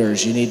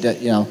players. You need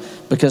to,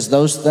 because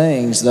those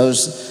things,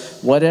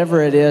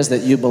 whatever it is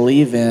that you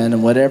believe in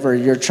and whatever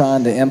you're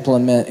trying to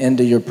implement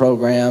into your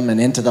program and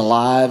into the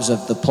lives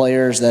of the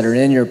players that are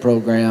in your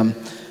program,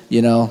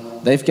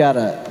 they've got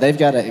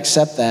to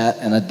accept that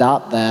and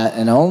adopt that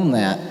and own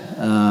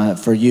that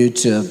for you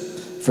to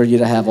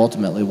have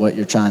ultimately what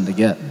you're trying to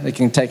get. It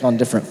can take on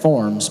different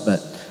forms, but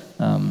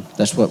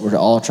that's what we're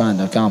all trying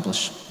to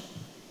accomplish.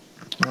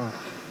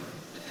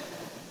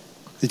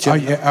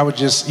 I would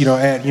just,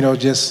 add,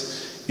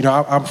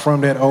 I'm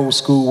from that old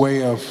school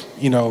way of,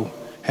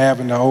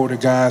 having the older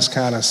guys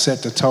kind of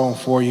set the tone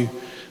for you.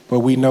 But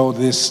we know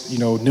this,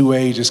 new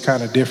age is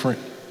kind of different,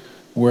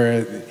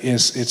 where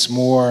it's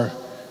more,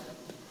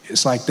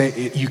 it's like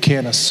you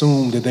can't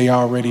assume that they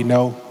already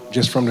know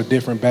just from the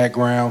different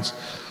backgrounds.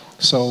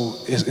 So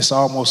it's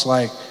almost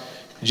like,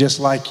 just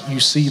like you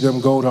see them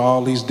go to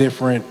all these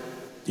different,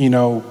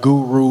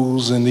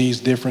 gurus and these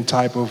different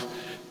type of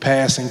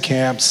passing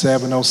camps,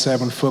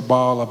 707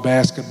 football or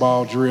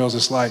basketball drills.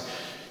 It's like,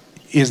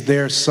 is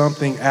there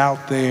something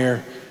out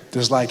there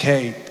that's like,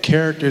 hey,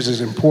 characters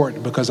is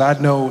important, because I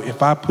know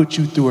if I put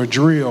you through a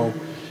drill,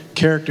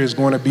 character is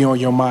going to be on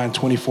your mind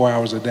 24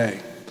 hours a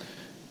day.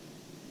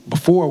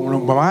 Before,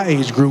 when my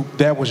age group,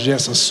 that was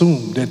just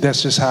assumed that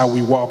that's just how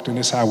we walked and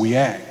that's how we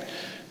act.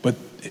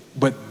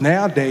 But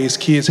nowadays,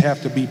 kids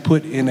have to be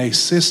put in a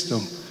system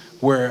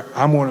where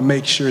I'm going to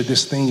make sure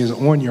this thing is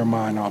on your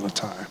mind all the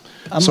time.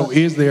 So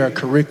is there a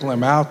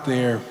curriculum out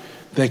there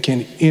that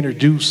can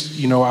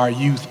introduce, our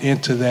youth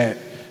into that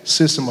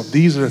system of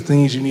these are the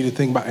things you need to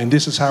think about, and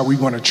this is how we're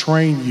going to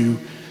train you,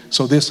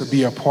 so this will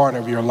be a part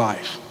of your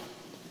life?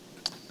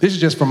 This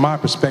is just from my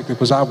perspective,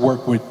 because I've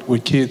worked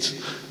with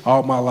kids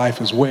all my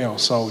life as well.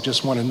 So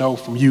just want to know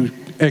from you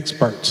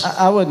experts.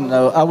 I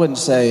wouldn't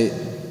say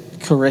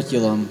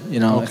curriculum.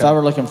 Okay. If I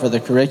were looking for the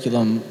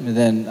curriculum,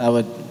 then I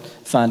would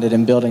find it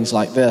in buildings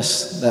like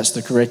this. That's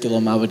the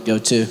curriculum I would go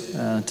to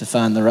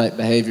find the right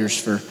behaviors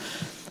for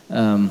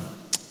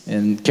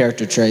and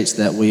character traits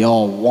that we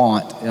all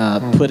want.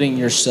 Putting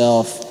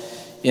yourself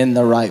in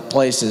the right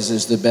places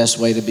is the best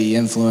way to be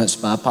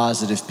influenced by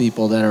positive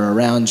people that are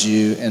around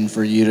you, and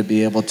for you to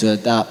be able to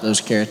adopt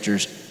those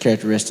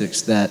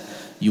characteristics that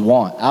you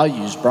want. I've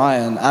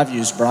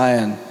used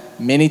Brian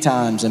many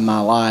times in my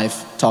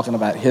life talking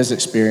about his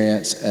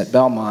experience at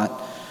Belmont.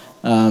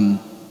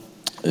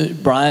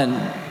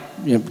 Brian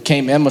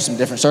came in with some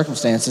different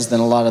circumstances than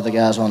a lot of the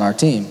guys on our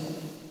team.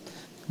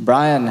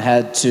 Brian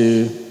had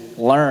to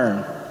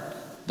learn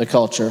the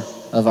culture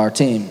of our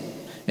team.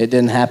 It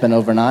didn't happen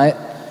overnight.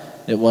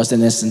 It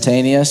wasn't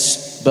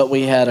instantaneous, but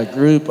we had a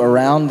group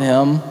around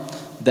him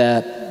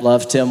that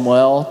loved him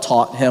well,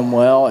 taught him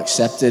well,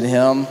 accepted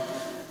him,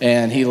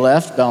 and he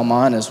left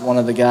Belmont as one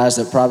of the guys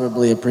that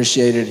probably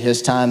appreciated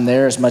his time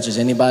there as much as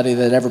anybody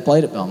that ever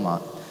played at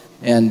Belmont.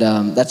 And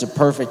that's a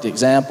perfect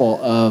example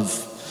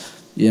of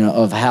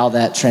how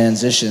that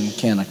transition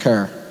can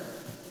occur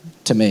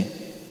to me.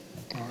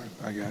 All right,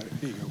 I got it.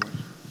 Here you go.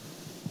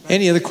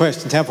 Any other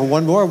questions? Time for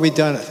one more? Are we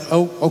done?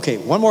 Oh, okay.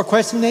 One more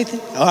question, Nathan?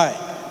 All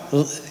right.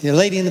 The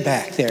lady in the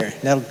back there.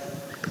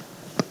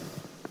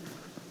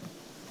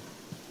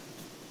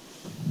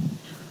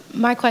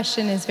 My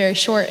question is very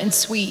short and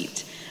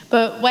sweet,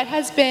 but what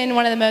has been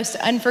one of the most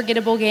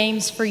unforgettable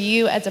games for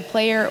you as a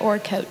player or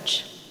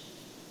coach?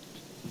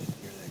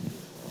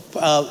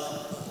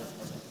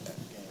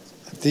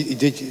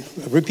 Did you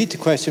repeat the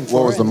question for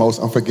What was the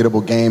most unforgettable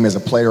game as a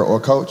player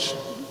or coach?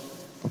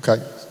 Okay,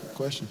 good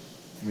question.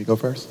 Let me go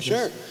first.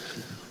 Sure.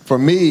 For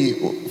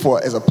me,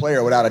 as a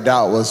player, without a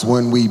doubt, was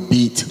when we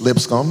beat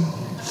Lipscomb.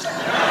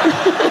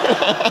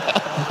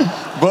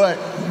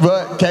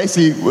 but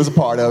Casey was a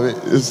part of it.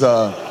 It was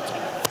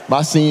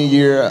my senior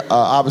year.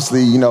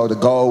 Obviously, the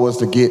goal was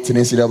to get to the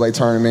NCAA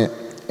tournament,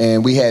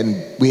 and we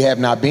have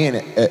not been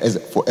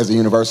as a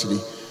university.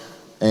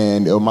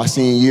 And my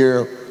senior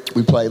year,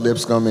 we played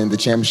Lipscomb in the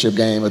championship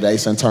game of the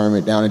ASUN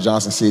tournament down in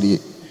Johnson City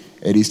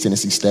at East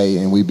Tennessee State,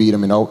 and we beat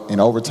them in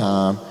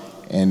overtime.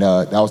 And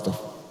that was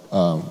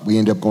we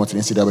ended up going to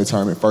the NCAA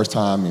tournament, first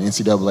time in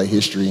NCAA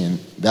history, and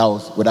that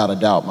was, without a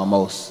doubt, my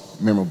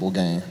most memorable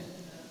game.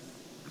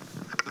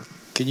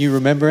 Can you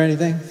remember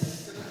anything?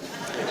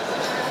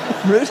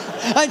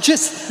 I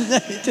just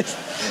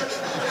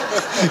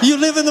you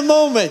live in the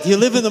moment. You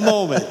live in the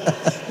moment.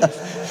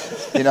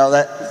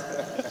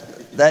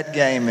 That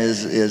game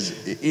is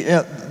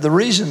the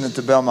reason that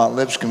the Belmont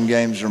Lipscomb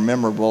games are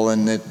memorable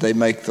and that they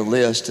make the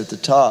list at the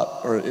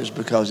top is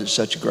because it's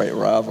such a great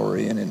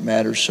rivalry and it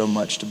matters so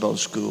much to both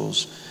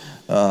schools.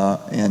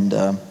 And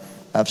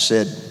I've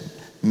said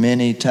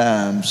many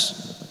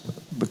times,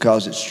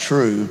 because it's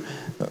true,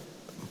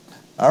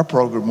 our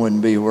program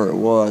wouldn't be where it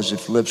was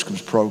if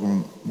Lipscomb's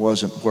program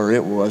wasn't where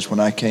it was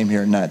when I came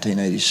here in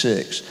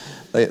 1986.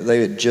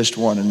 They had just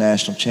won a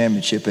national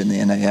championship in the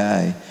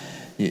NAIA.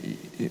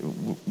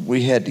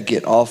 We had to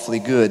get awfully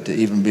good to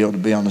even be able to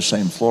be on the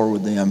same floor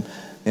with them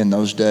in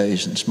those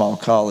days in small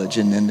college,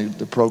 and then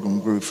the program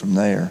grew from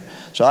there.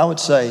 So I would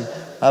say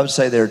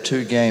there are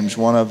two games.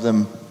 One of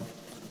them.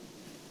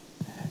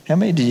 How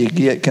many do you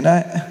get?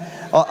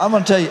 I'm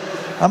going to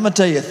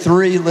tell you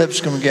 3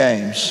 Lipscomb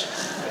games.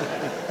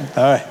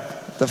 All right.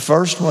 The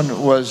first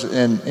one was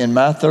in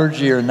my third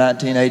year in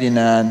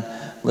 1989.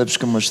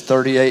 Lipscomb was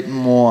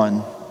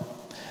 38-1.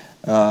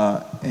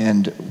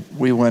 And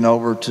we went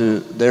over to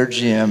their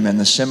gym in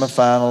the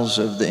semifinals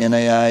of the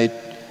NAIA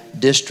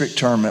district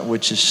tournament,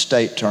 which is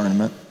state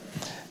tournament.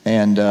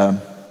 And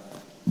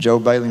Joe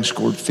Baling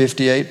scored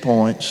 58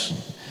 points,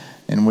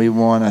 and we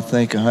won, I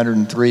think,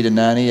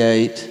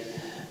 103-98,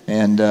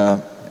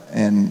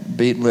 and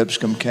beat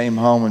Lipscomb, came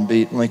home and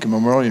beat Lincoln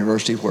Memorial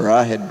University, where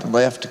I had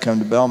left to come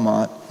to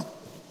Belmont,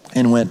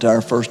 and went to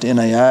our first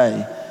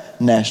NAIA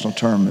national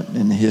tournament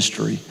in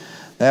history.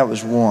 That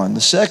was one.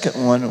 The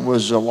second one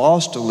was a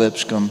loss to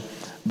Lipscomb,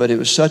 but it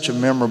was such a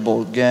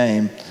memorable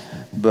game,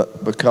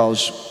 but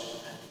because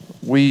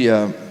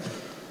the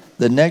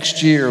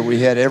next year we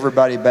had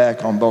everybody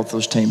back on both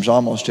those teams,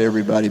 almost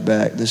everybody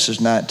back. This is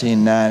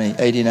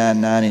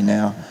 89-90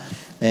 now,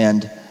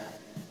 and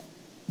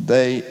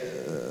the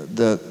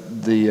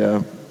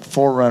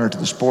forerunner to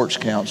the Sports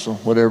Council,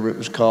 whatever it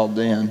was called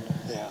then,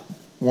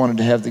 wanted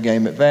to have the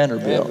game at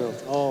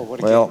Vanderbilt. Oh, what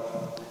a game.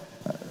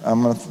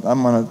 I'm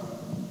gonna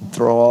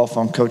throw off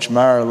on Coach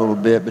Meyer a little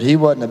bit, but he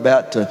wasn't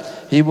about to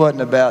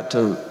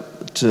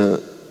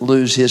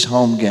lose his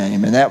home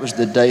game, and that was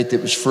the date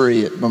that was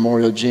free at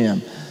Memorial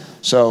Gym.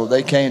 So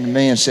they came to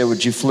me and said,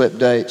 "Would you flip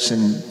dates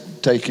and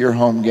take your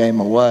home game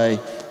away?"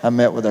 I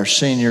met with our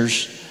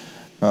seniors,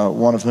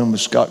 one of whom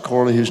was Scott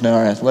Corley, who's now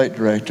our athletic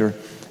director,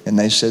 and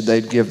they said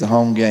they'd give the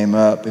home game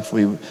up if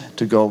we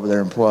to go over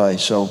there and play.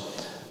 So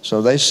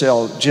they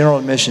sell general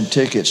admission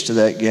tickets to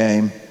that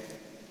game,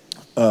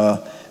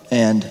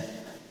 and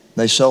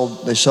they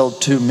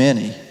sold too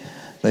many.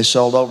 They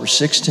sold over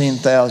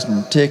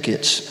 16,000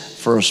 tickets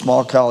for a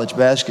small college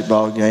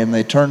basketball game.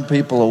 They turned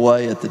people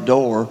away at the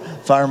door.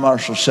 Fire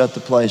marshal shut the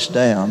place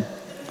down.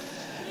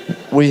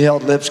 We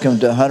held Lipscomb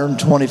to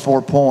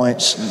 124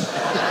 points.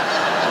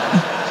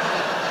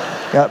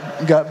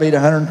 got beat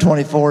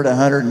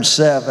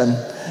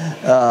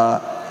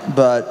 124-107,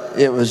 but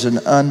it was an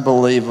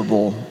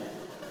unbelievable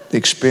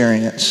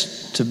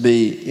experience to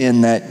be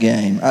in that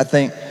game. I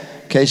think,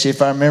 Casey,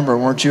 if I remember,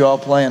 weren't you all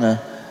playing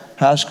a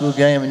high school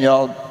game and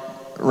y'all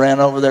ran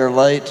over there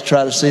late to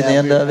try to see the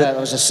end of it? I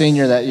was a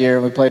senior that year.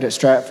 We played at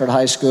Stratford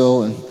High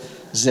School and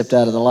zipped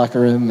out of the locker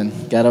room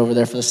and got over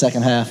there for the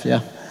second half.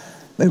 Yeah.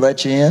 They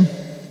let you in?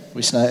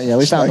 We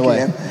found a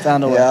way.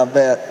 Found a way. Yeah, I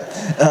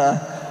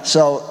bet.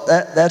 So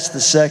that's the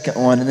second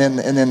one, and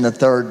then the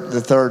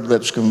third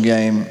Lipscomb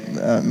game.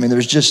 I mean, there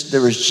was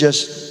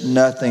just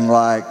nothing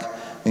like,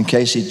 and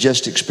Casey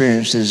just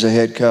experienced it as a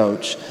head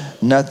coach,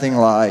 nothing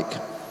like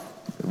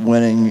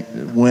winning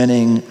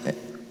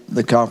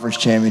the conference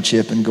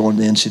championship and going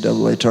to the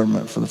NCAA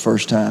tournament for the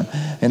first time.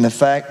 And the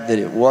fact that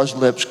it was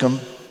Lipscomb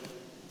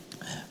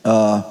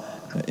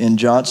in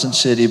Johnson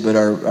City, but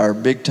our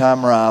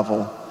big-time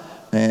rival,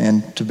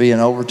 and to be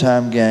an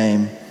overtime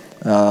game,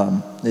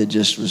 it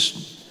just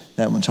was,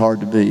 that one's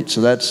hard to beat.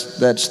 So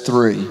that's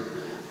 3.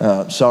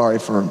 Sorry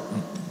for...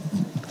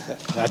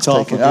 That's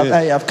all for good.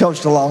 Hey, I've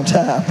coached a long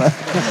time.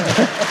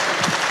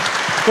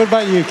 What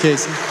about you,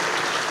 Casey?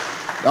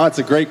 Oh, it's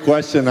a great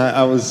question.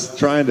 I was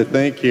trying to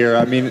think here.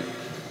 I mean,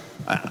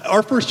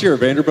 our first year at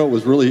Vanderbilt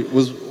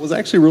was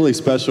actually really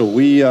special.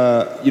 We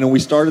we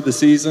started the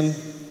season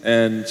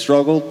and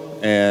struggled,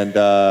 and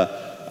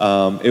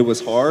it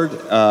was hard.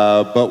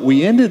 But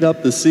we ended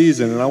up the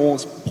season, and I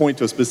won't point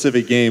to a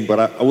specific game, but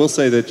I will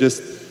say that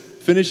just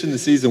finishing the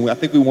season, I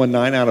think we won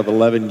 9 out of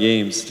 11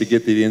 games to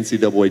get to the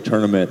NCAA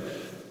tournament.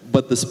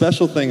 But the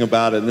special thing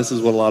about it, and this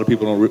is what a lot of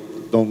people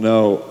don't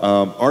know,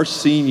 our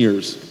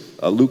seniors,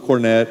 Luke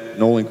Cornett,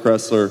 Nolan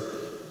Kressler,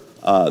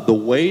 the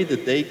way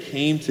that they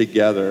came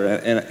together,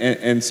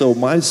 and so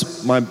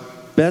my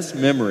best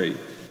memory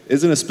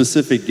isn't a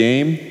specific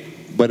game,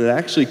 but it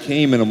actually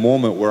came in a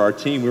moment where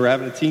we were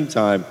having a team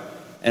time,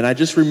 and I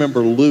just remember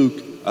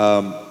Luke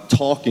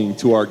talking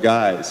to our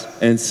guys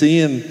and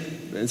seeing,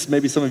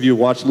 maybe some of you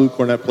watch Luke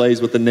Cornett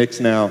plays with the Knicks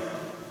now.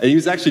 And he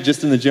was actually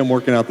just in the gym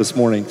working out this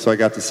morning, so I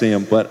got to see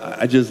him. But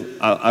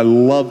I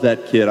love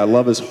that kid. I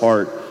love his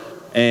heart.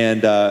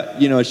 And,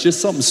 it's just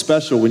something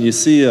special when you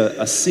see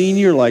a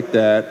senior like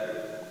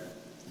that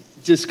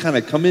just kind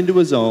of come into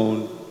his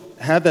own,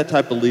 have that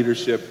type of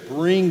leadership,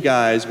 bring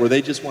guys where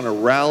they just want to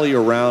rally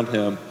around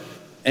him.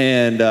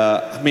 And,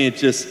 it's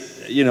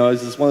just,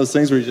 it's just one of those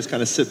things where you just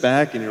kind of sit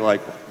back and you're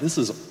like, this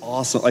is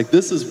awesome. Like,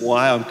 this is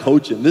why I'm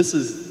coaching. This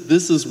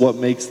is what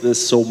makes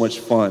this so much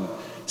fun.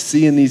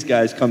 Seeing these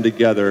guys come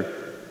together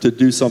to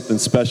do something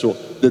special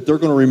that they're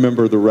going to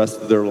remember the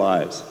rest of their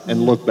lives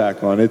and look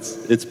back on.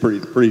 It's pretty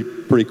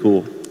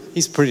cool.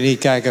 He's a pretty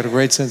neat guy, got a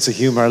great sense of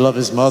humor. I love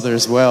his mother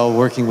as well,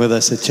 working with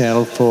us at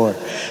Channel 4.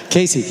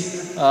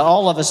 Casey.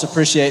 All of us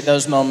appreciate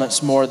those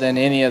moments more than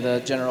any of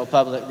the general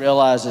public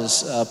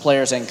realizes,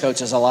 players and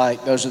coaches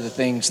alike. Those are the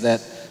things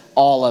that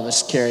all of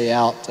us carry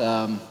out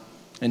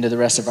into the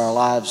rest of our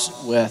lives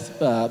with.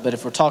 But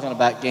if we're talking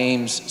about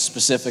games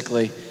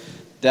specifically,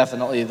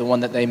 definitely the one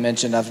that they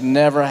mentioned. I've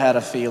never had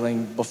a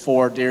feeling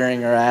before,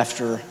 during, or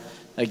after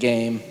a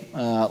game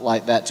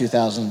like that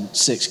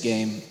 2006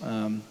 game,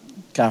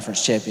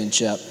 conference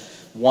championship.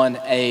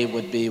 1A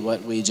would be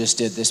what we just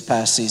did this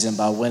past season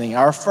by winning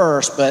our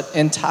first, but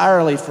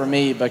entirely for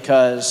me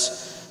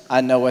because I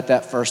know what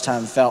that first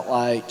time felt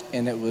like,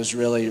 and it was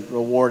really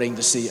rewarding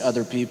to see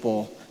other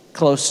people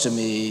close to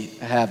me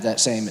have that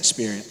same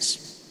experience.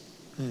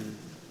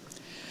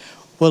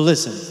 Well,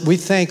 listen, we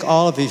thank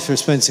all of you for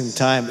spending some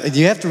time.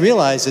 You have to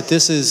realize that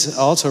this is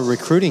also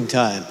recruiting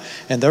time,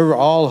 and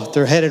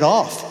they're headed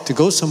off to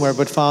go somewhere,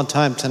 but found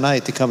time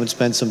tonight to come and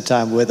spend some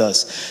time with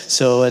us.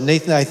 So,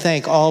 Nathan, I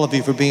thank all of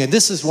you for being here.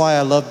 This is why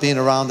I love being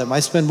around them. I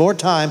spend more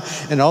time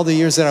in all the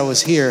years that I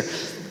was here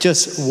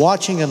just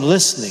watching and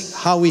listening,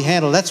 how we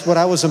handle. That's what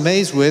I was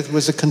amazed with,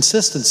 was the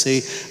consistency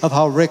of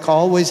how Rick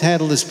always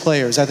handled his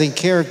players. I think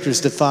character is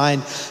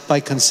defined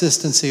by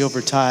consistency over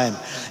time.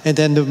 And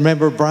then to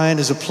remember Brian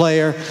as a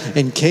player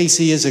and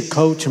Casey as a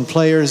coach and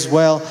player as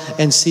well,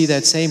 and see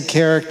that same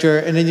character.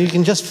 And then you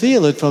can just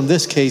feel it from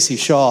this Casey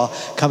Shaw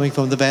coming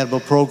from the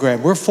Vanderbilt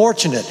program. We're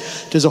fortunate.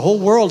 There's a whole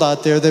world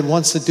out there that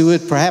wants to do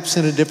it perhaps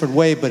in a different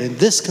way, but in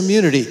this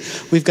community,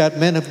 we've got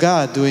men of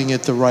God doing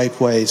it the right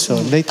way. So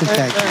Nathan,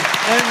 thank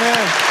you. Amen.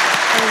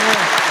 Amen.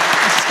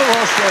 That's so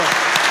well said.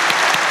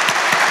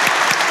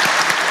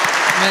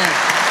 Man.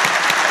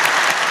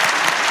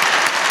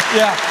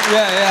 Yeah.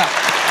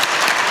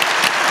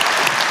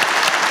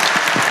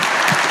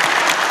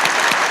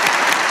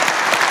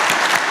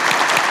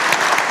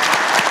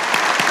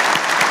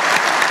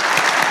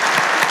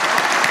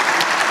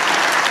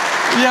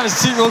 You have a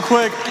seat real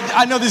quick.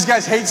 I know these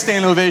guys hate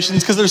standing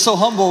ovations because they're so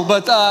humble,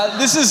 but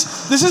this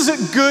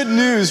is good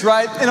news,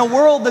 right? In a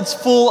world that's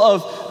full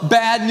of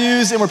bad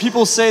news and where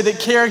people say that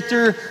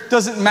character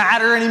doesn't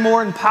matter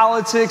anymore in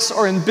politics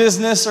or in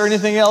business or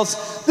anything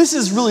else, this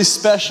is really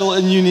special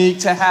and unique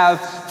to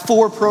have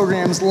 4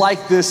 programs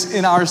like this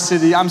in our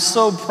city. I'm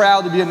so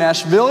proud to be a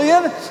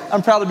Nashvilleian.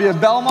 I'm proud to be a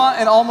Belmont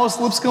and almost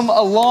Lipscomb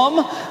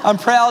alum. I'm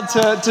proud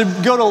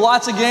to go to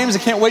lots of games. I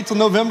can't wait till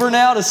November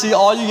now to see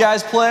all you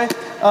guys play.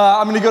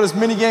 I'm going to go to as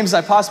many games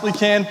as I possibly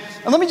can.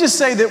 And let me just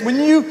say that when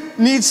you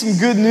need some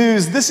good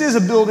news, this is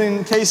a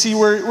building, Casey,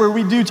 where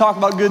we do talk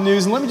about good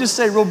news. And let me just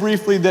say real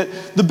briefly that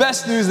the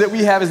best news that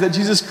we have is that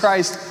Jesus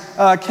Christ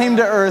came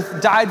to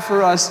earth, died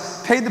for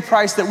us, paid the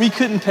price that we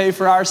couldn't pay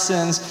for our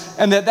sins,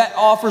 and that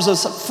offers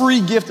us a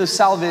free gift of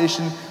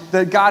salvation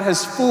that God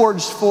has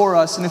forged for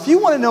us. And if you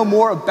want to know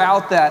more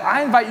about that,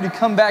 I invite you to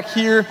come back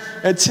here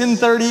at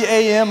 10:30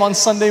 a.m. on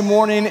Sunday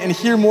morning and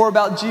hear more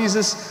about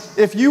Jesus.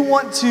 If you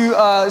want to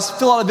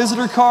fill out a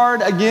visitor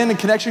card, again, a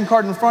connection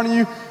card in front of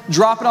you,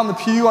 drop it on the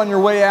pew on your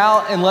way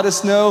out and let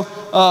us know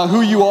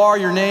who you are,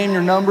 your name,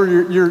 your number,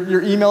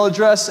 your email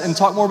address, and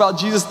talk more about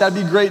Jesus.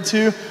 That'd be great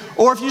too.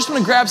 Or if you just want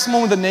to grab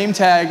someone with a name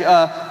tag,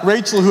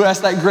 Rachel, who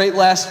asked that great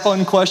last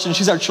fun question,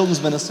 she's our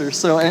children's minister,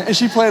 and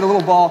she played a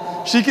little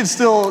ball. She could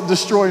still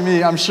destroy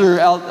me, I'm sure,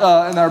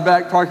 out in our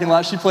back parking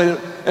lot. She played it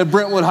at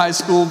Brentwood High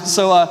School.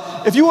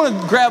 So if you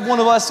want to grab one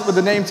of us with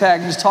a name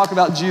tag and just talk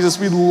about Jesus,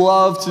 we'd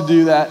love to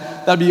do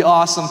that. That'd be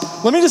awesome.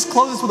 Let me just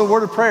close this with a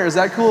word of prayer. Is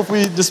that cool if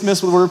we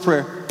dismiss with a word of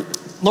prayer?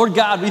 Lord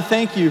God, we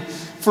thank you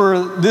for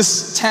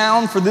this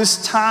town, for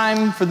this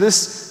time, for this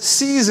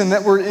season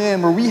that we're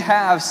in, where we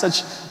have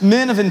such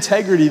men of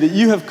integrity that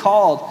you have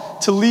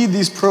called to lead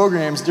these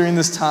programs during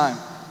this time.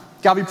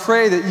 God, we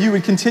pray that you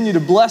would continue to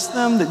bless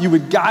them, that you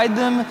would guide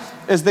them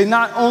as they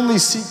not only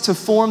seek to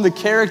form the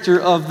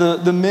character of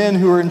the men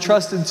who are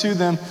entrusted to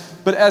them,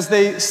 but as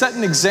they set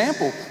an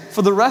example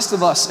for the rest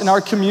of us in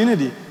our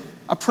community.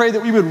 I pray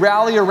that we would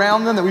rally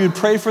around them, that we would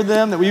pray for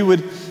them, that we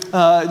would,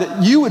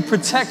 that you would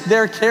protect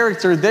their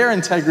character, their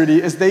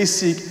integrity as they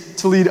seek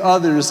to lead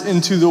others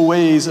into the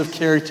ways of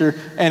character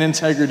and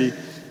integrity.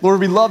 Lord,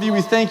 we love you.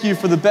 We thank you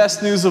for the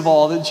best news of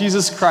all, that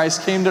Jesus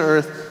Christ came to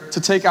earth to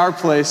take our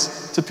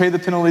place, to pay the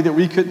penalty that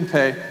we couldn't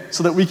pay,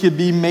 so that we could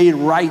be made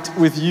right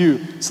with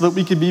you, so that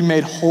we could be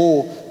made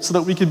whole, so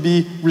that we could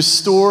be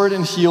restored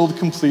and healed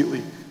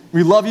completely.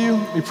 We love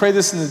you. We pray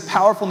this in the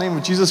powerful name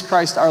of Jesus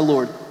Christ, our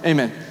Lord.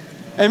 Amen.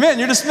 Amen.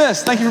 You're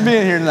dismissed. Thank you for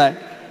being here tonight.